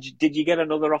 Did you get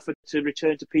another offer to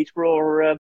return to Peterborough,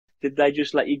 or did they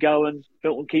just let you go and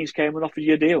Milton Keynes came and offered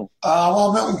you a deal?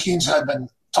 Well, Milton Keynes had been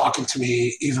talking to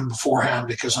me even beforehand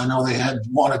because I know they had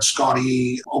wanted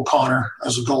Scotty O'Connor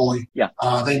as a goalie. Yeah.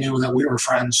 They knew that we were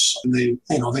friends, and they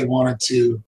wanted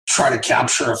to try to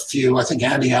capture a few. I think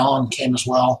Andy Allen came as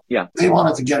well. Yeah. They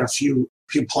wanted to get a few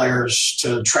players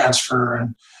to transfer,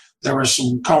 and there was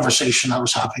some conversation that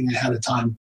was happening ahead of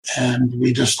time. And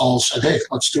we just all said, hey,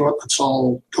 let's do it. Let's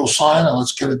all go sign and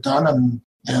let's get it done.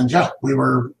 And yeah, we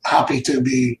were happy to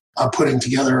be putting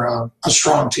together a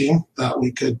strong team that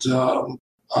we could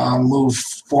move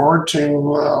forward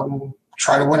to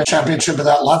try to win a championship at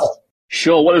that level.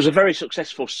 Sure. Well, it was a very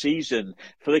successful season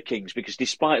for the Kings because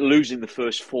despite losing the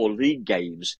first 4 league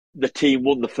games, the team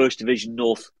won the First Division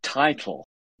North title.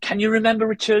 Can you remember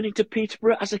returning to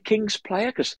Peterborough as a Kings player?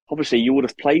 Because obviously you would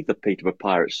have played the Peterborough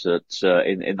Pirates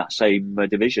in that same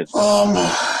division.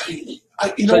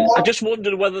 I just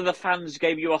wondered whether the fans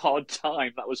gave you a hard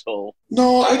time. That was all.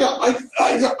 No, I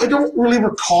don't really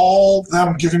recall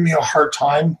them giving me a hard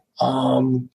time.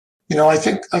 I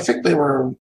think they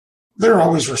were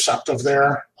always receptive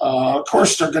there. Of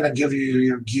course, they're going to give you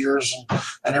your gears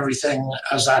and everything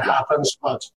as that happens.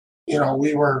 But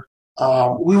we were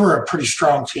a pretty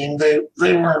strong team. They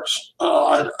weren't.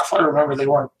 If I remember, they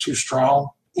weren't too strong.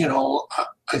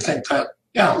 I think that.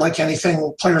 Yeah, like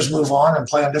anything, players move on and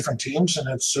play on different teams, and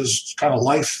it's just kind of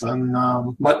life. And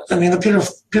but I mean, the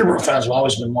Peterborough fans have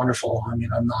always been wonderful. I mean,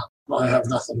 I have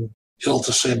nothing ill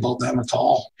to say about them at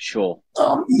all. Sure.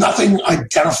 Nothing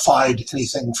identified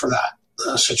anything for that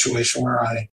situation where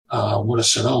I would have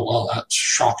said, "Oh, well, that's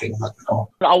shocking," but no.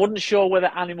 I wasn't sure whether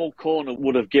Animal Corner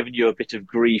would have given you a bit of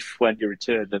grief when you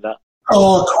returned, and that.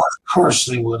 Oh, of course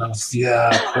they would have.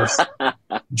 Yeah, of course.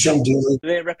 Jim Dooley.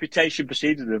 Their reputation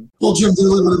preceded them. Well, Jim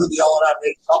Dooley would have been yelling at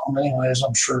me something anyways,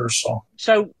 I'm sure. So,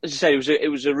 as I say, it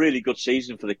was a really good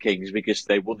season for the Kings because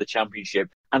they won the championship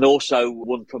and also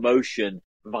won promotion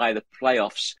via the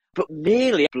playoffs, but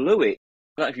nearly blew it.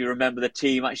 I don't know if you remember, the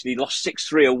team actually lost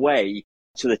 6-3 away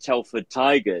to the Telford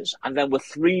Tigers and then were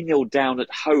 3-0 down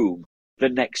at home the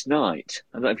next night.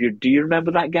 I don't know if do you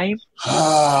remember that game?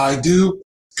 I do.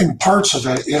 In parts of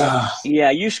it, yeah. Yeah,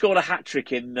 you scored a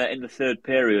hat-trick in the third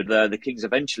period. The Kings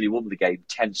eventually won the game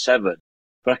 10-7.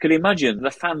 But I can imagine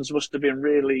the fans must have been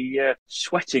really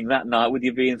sweating that night with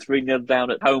you being 3-0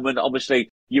 down at home. And obviously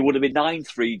you would have been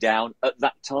 9-3 down at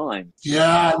that time.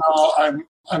 Yeah, no,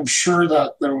 I'm sure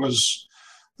that there was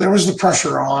the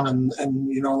pressure on. And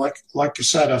you know, like you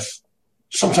said, if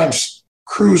sometimes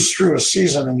cruise through a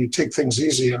season and you take things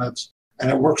easy and it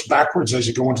works backwards as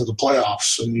you go into the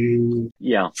playoffs, and you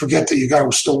forget that you got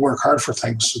to still work hard for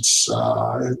things. It's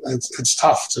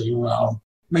tough to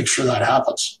make sure that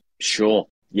happens. Sure,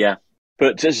 yeah.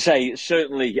 But as I say,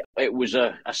 certainly it was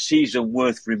a season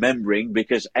worth remembering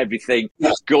because everything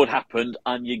good happened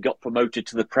and you got promoted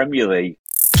to the Premier League.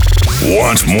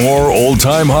 Want more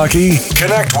old-time hockey?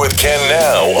 Connect with Ken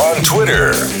now on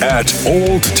Twitter at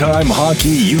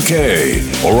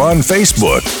OldTimeHockeyUK or on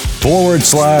Facebook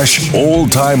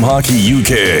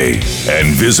 /OldTimeHockeyUK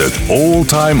and visit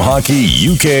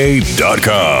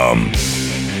OldTimeHockeyUK.com.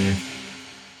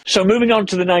 So moving on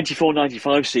to the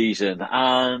 94-95 season,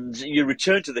 and you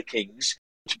returned to the Kings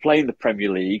to play in the Premier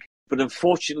League, but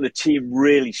unfortunately the team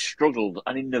really struggled,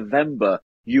 and in November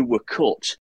you were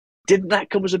cut. Didn't that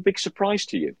come as a big surprise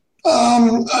to you?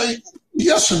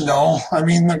 Yes and no. I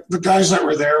mean, the guys that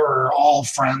were there were all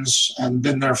friends and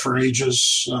been there for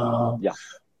ages.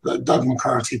 Doug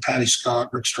McCarthy, Patty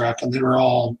Scott, Rick Strachan, they were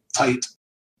all tight.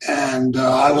 And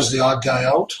I was the odd guy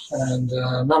out, and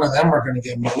none of them were going to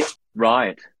get moved.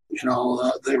 Right. You know,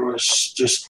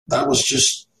 that was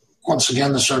just once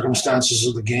again the circumstances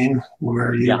of the game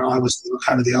where you know I was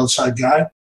kind of the outside guy,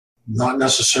 not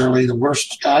necessarily the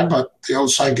worst guy, but the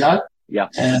outside guy. Yeah.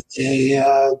 And they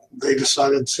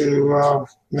decided to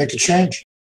make a change.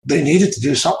 They needed to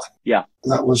do something. Yeah.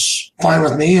 That was fine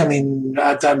with me. I mean,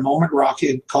 at that moment, Rocky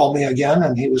had called me again,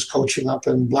 and he was coaching up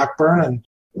in Blackburn,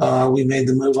 and we made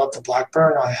the move up to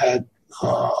Blackburn. I had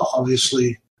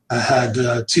I had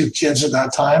 2 kids at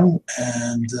that time,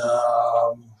 and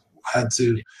had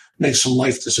to make some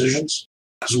life decisions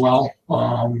as well.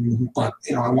 But,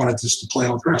 you know, I wanted this to play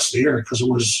out the rest of the year because it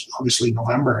was obviously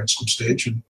November at some stage,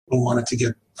 and we wanted to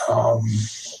get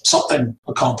something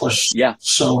accomplished. Yeah.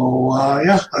 So,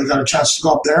 I got a chance to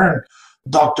go up there, and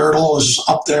Doc Dirtle was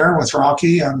up there with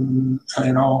Rocky and,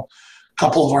 you know, a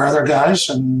couple of our other guys,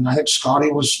 and I think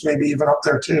Scotty was maybe even up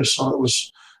there too. So it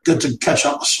was good to catch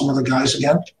up with some of the guys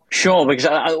again. Sure,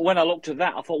 because when I looked at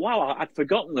that, I thought, wow, I'd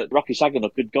forgotten that Rocky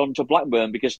Saganook had gone to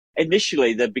Blackburn because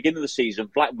initially, the beginning of the season,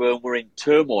 Blackburn were in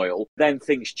turmoil. Then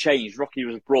things changed. Rocky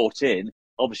was brought in.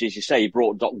 Obviously, as you say, he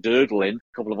brought Doc Dirtle in,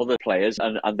 a couple of other players,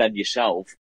 and then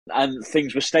yourself. And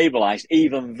things were stabilised,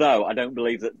 even though I don't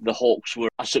believe that the Hawks were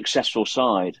a successful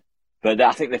side. But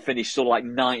I think they finished sort of like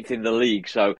 9th in the league.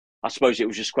 So I suppose it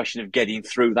was just a question of getting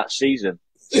through that season.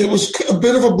 It was a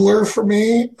bit of a blur for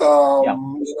me. You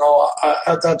know,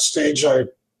 at that stage, I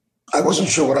wasn't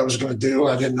sure what I was going to do.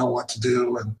 I didn't know what to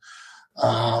do. And,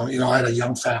 you know, I had a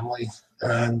young family.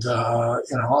 And,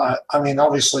 you know, I mean,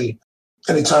 obviously,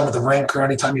 anytime at the rink or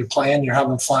anytime you're playing, you're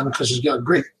having fun because you got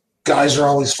great guys are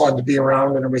always fun to be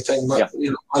around and everything. But,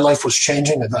 you know, my life was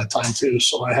changing at that time, too.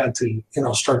 So I had to, you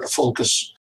know, start to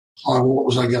focus on what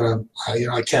was I going to, you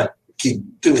know, I can't keep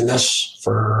doing this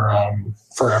for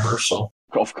forever. So.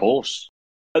 Of course.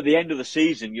 At the end of the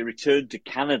season, you returned to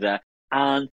Canada,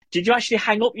 and did you actually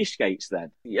hang up your skates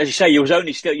then? As you say, you're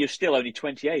still only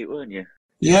 28, weren't you?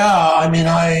 Yeah, I mean,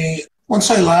 once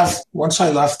I left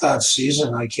that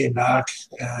season, I came back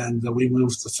and we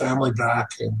moved the family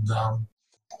back, and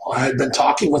I had been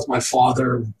talking with my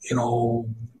father. You know,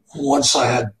 once I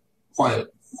had my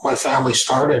family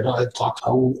started, I talked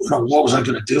about, you know, what was I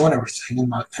going to do and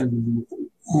everything, and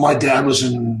my dad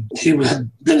he had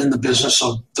been in the business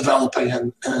of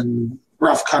developing and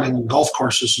rough cutting and golf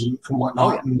courses and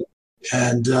whatnot.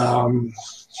 And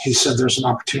he said there's an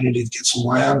opportunity to get some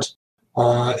land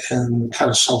in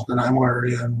kind of South Nanaimo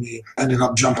area. And we ended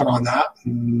up jumping on that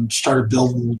and started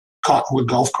building Cottonwood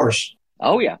Golf Course.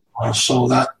 Oh, yeah. So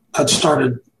that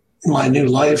started my new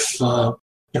life. You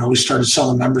know, we started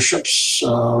selling memberships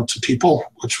to people,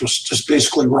 which was just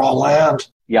basically raw land.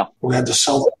 Yeah. We had to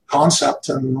sell the concept,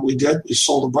 and we did. We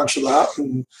sold a bunch of that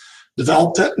and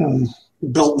developed it, and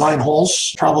built 9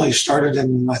 holes. Probably started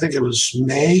in, I think it was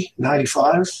May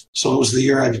 95. So it was the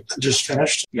year I just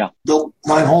finished. Yeah. Built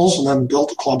 9 holes and then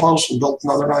built a clubhouse and built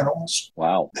another 9 holes.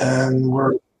 Wow. And in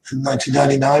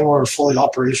 1999, we're fully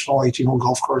operational, 18-hole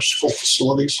golf course, full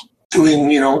facilities. Doing,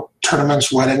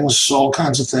 tournaments, weddings, all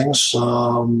kinds of things.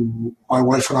 My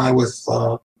wife and I, with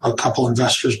a couple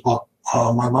investors, bought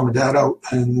my mom and dad out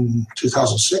in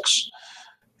 2006.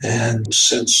 And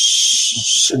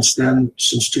since then,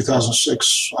 since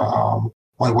 2006,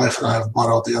 my wife and I have bought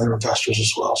out the other investors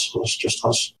as well. So it's just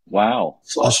us. Wow.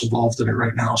 It's us involved in it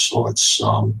right now. So it's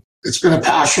been a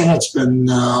passion. It's been,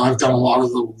 I've done a lot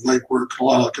of the legwork, a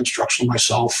lot of the construction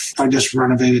myself. I just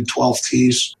renovated 12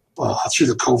 tees through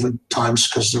the COVID times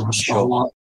because there was not a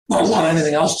lot of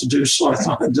anything else to do. So I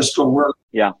thought I'd just go work.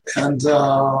 Yeah. And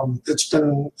it's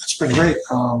been great.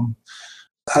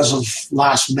 As of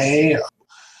last May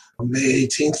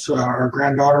 18th, our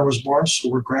granddaughter was born. So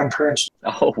we're grandparents.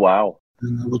 Oh, wow.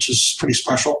 Which is pretty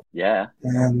special. Yeah.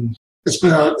 And it's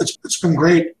been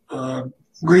great.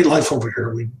 Great life over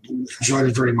here. We enjoyed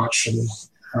it very much. And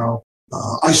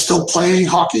I still play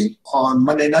hockey on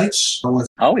Monday nights with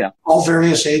all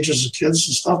various ages of kids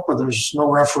and stuff, but there's no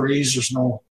referees, there's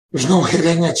no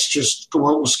hitting. It's just go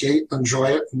out and skate,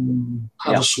 enjoy it, and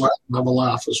have a sweat and have a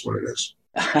laugh is what it is.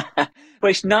 But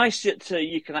it's nice that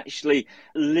you can actually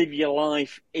live your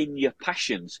life in your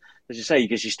passions, as you say,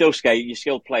 because you still skate, you're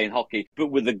still playing hockey, but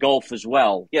with the golf as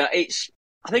well. Yeah, I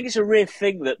think it's a rare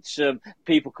thing that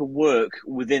people can work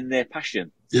within their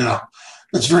passion. Yeah,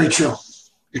 that's very true.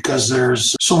 Because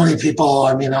there's so many people.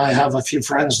 I mean, I have a few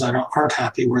friends that aren't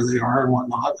happy where they are and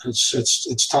whatnot.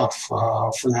 It's tough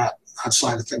for that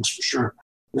side of things for sure.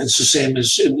 It's the same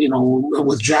as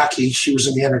with Jackie. She was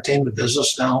in the entertainment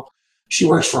business. Now she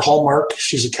works for Hallmark.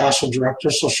 She's a casting director,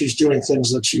 so she's doing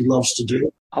things that she loves to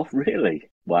do. Oh, really?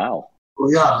 Wow.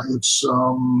 Well, yeah, it's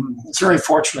very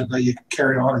fortunate that you can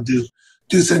carry on and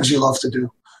do things you love to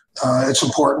do. It's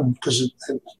important because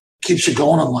it keeps you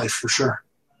going in life for sure.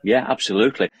 Yeah,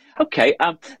 absolutely. Okay,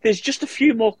 there's just a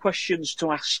few more questions to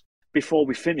ask before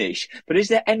we finish, but is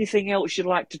there anything else you'd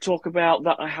like to talk about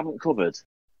that I haven't covered?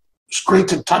 It's great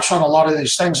to touch on a lot of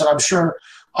these things, and I'm sure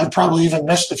I've probably even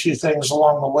missed a few things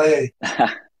along the way,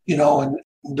 in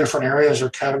different areas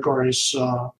or categories.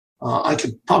 I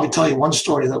could probably tell you one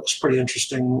story that was pretty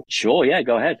interesting. Sure, yeah,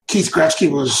 go ahead. Keith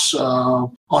Gretzky was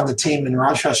on the team in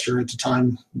Rochester at the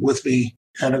time with me,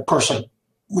 and of course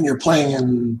when you're playing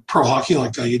in pro hockey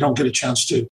like that, you don't get a chance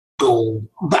to go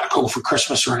back home for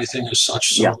Christmas or anything as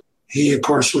such. So he, of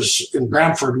course, was in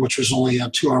Brantford, which was only a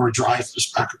 2-hour drive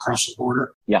just back across the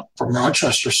border from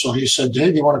Rochester. So he said,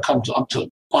 "Dave, you want to come up to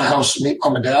my house and meet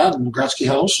Mom and Dad in the Gretzky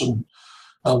house?" And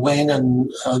Wayne and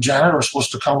Janet were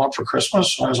supposed to come up for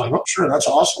Christmas. And I was like, "Oh, sure, that's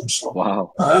awesome." So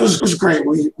wow, it was great.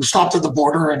 We stopped at the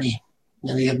border and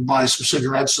he had to buy some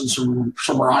cigarettes and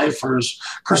some rye for his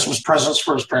Christmas presents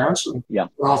for his parents. And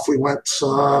off we went to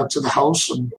the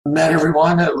house and met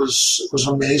everyone. It was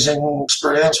an amazing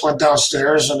experience. Went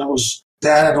downstairs and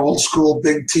Dad had old school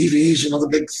big TVs, the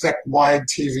big thick wide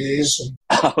TVs. And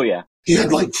oh yeah. He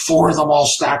had like 4 of them all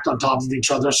stacked on top of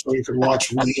each other so you could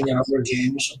watch Wayne and other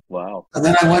games. Wow. And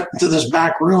then I went into this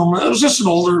back room. It was just an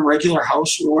older regular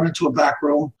house. We went into a back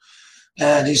room.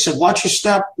 And he said, "Watch your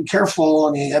step, be careful."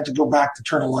 And he had to go back to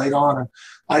turn the light on. And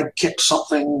I kicked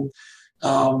something.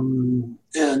 And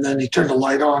then he turned the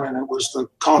light on, and it was the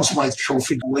Conn Smythe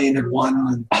Trophy Wayne had won.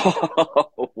 And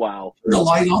oh, wow. The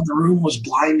light on the room was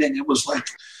blinding. It was like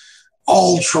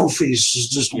all trophies,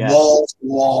 just wall to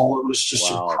wall. It was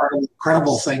just an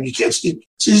incredible thing. It's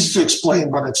easy to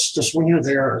explain, but it's just when you're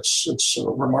there, it's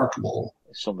remarkable.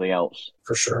 It's something else.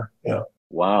 For sure, yeah.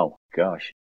 Wow,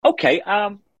 gosh. Okay,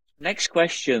 next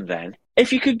question then.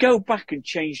 If you could go back and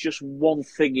change just one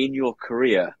thing in your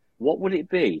career, what would it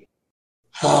be?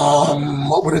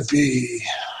 What would it be?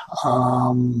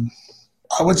 I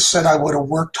would say I would have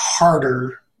worked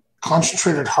harder,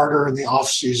 concentrated harder in the off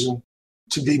season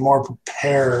to be more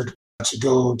prepared to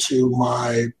go to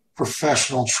my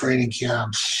professional training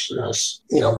camps.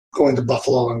 Going to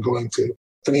Buffalo and going to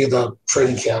any of the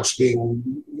training camps, being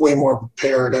way more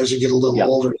prepared as you get a little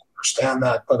older. You understand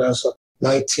that, but as a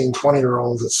 19,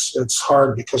 20-year-old, it's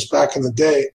hard because back in the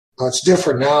day, it's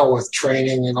different now with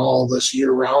training and all this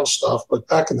year-round stuff, but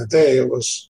back in the day, it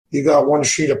was you got one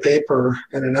sheet of paper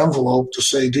and an envelope to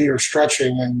say, do your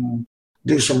stretching and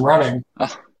do some running.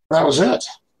 That was it.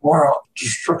 More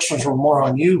restrictions were more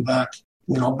on you back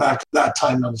that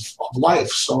time of life.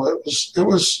 So it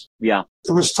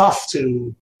was tough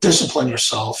to discipline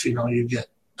yourself. You get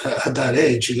at that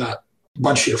age, you got a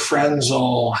bunch of your friends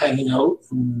all hanging out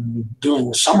and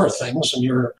doing summer things, and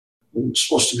you're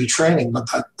supposed to be training, but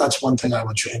that's one thing I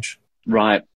would change.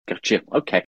 Right, gotcha.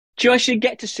 Okay. Do you actually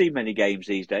get to see many games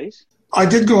these days? I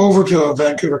did go over to a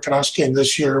Vancouver Canucks game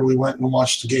this year. We went and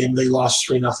watched the game. They lost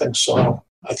 3-0, so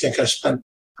I think I spent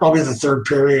probably the third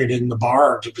period in the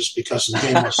bar just because the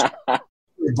game was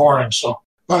pretty boring. So,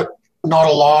 but not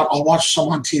a lot. I'll watch some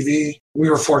on TV. We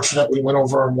were fortunate. We went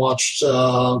over and watched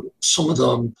some of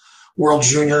the World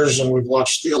Juniors, and we've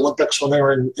watched the Olympics when they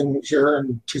were in here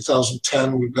in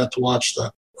 2010. We got to watch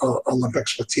the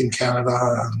Olympics with Team Canada.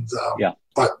 And,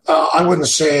 But I wouldn't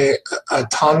say a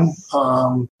ton.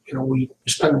 We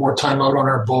spend more time out on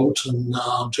our boat and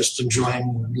just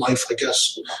enjoying life, I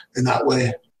guess, in that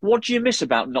way. What do you miss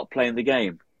about not playing the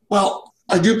game? Well,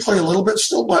 I do play a little bit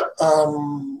still, but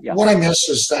what I miss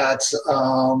is that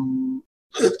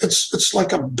it's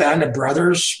like a band of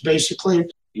brothers, basically.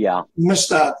 Yeah. Miss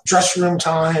that dressing room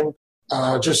time,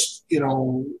 just,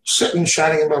 sitting,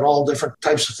 chatting about all different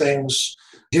types of things,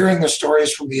 hearing the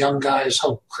stories from the young guys,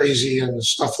 how crazy and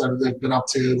stuff that they've been up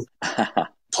to,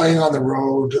 playing on the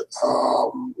road.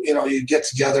 You get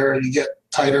together, you get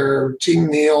tighter, team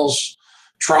meals,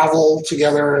 travel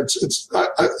together. It's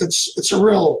a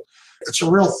real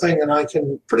thing, and I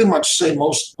can pretty much say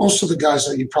most of the guys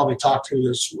that you probably talk to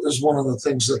is one of the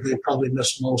things that they probably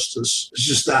miss most is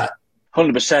just that.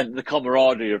 100%, the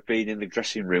camaraderie of being in the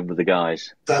dressing room with the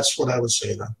guys. That's what I would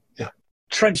say then, yeah.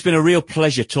 Trent, it's been a real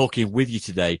pleasure talking with you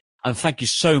today, and thank you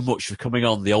so much for coming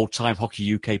on the Old Time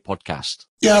Hockey UK podcast.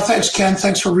 Yeah, thanks, Ken.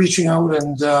 Thanks for reaching out,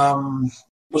 and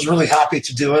was really happy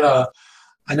to do it. I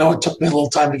know it took me a little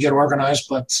time to get organized,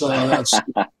 but that's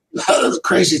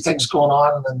crazy things going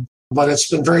on, but it's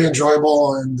been very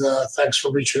enjoyable, and thanks for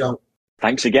reaching out.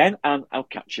 Thanks again, and I'll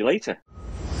catch you later.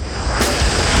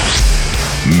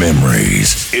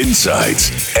 Memories,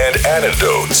 insights, and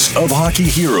anecdotes of hockey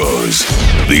heroes.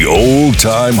 The Old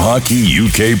Time Hockey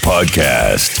UK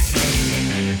podcast.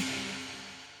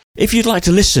 If you'd like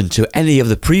to listen to any of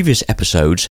the previous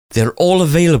episodes, they're all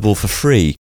available for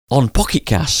free on Pocket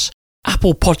Casts,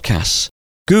 Apple Podcasts,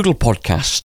 Google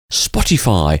Podcasts,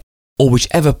 Spotify, or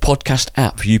whichever podcast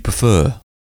app you prefer.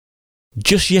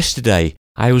 Just yesterday,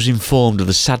 I was informed of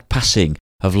the sad passing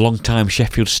of longtime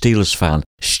Sheffield Steelers fan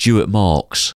Stuart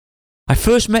Marks. I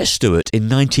first met Stuart in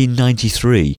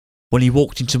 1993 when he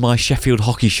walked into my Sheffield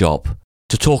hockey shop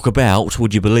to talk about,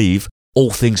 would you believe, all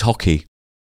things hockey.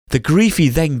 The grief he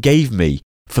then gave me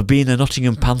for being a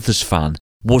Nottingham Panthers fan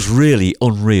was really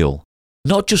unreal.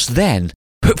 Not just then,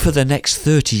 but for the next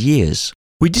 30 years.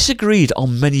 We disagreed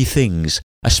on many things,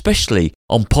 especially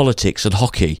on politics and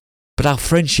hockey, but our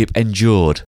friendship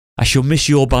endured. I shall miss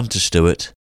your banter,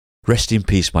 Stuart. Rest in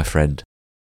peace, my friend.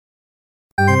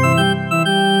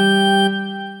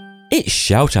 It's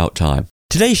shout-out time.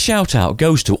 Today's shout-out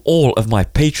goes to all of my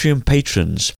Patreon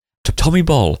patrons, to Tommy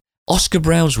Boll, Oscar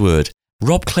Brownsword,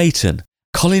 Rob Clayton,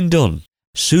 Colin Dunn,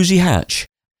 Susie Hatch,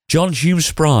 John Hume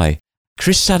Spry,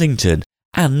 Chris Saddington,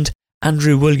 and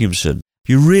Andrew Williamson.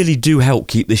 You really do help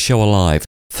keep this show alive.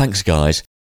 Thanks, guys.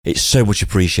 It's so much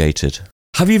appreciated.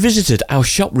 Have you visited our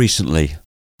shop recently?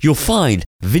 You'll find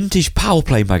vintage power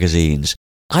play magazines,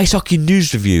 ice hockey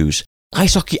news reviews,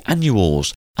 ice hockey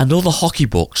annuals, and other hockey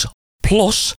books,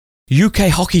 plus UK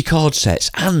hockey card sets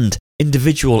and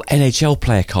individual NHL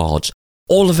player cards,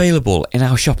 all available in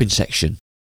our shopping section.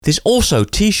 There's also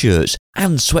t-shirts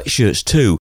and sweatshirts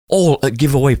too, all at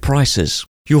giveaway prices.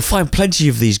 You'll find plenty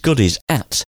of these goodies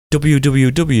at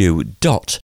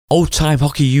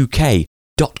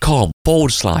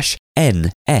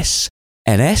www.oldtimehockeyuk.com/NS.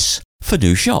 NS for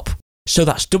new shop. So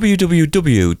that's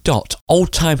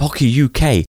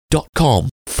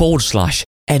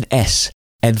www.oldtimehockeyuk.com/NS.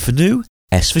 N for new,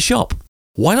 S for shop.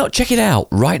 Why not check it out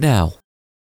right now?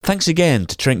 Thanks again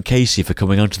to Trent Kaese for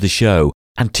coming onto the show,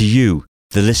 and to you,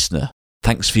 the listener,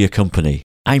 thanks for your company.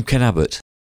 I'm Ken Abbott,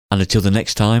 and until the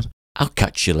next time, I'll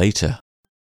catch you later.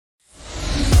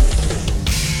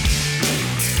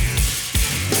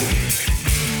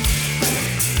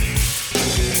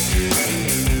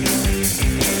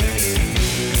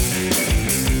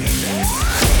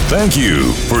 Thank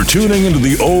you for tuning into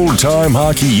the Old Time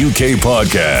Hockey UK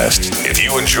podcast. If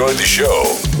you enjoyed the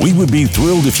show, we would be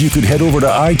thrilled if you could head over to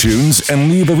iTunes and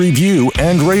leave a review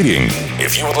and rating.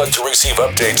 If you would like to receive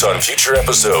updates on future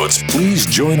episodes, please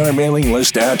join our mailing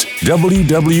list at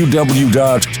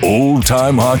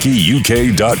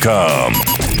www.oldtimehockeyuk.com.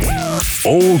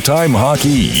 Old Time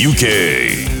Hockey UK.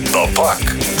 The puck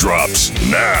drops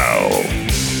now.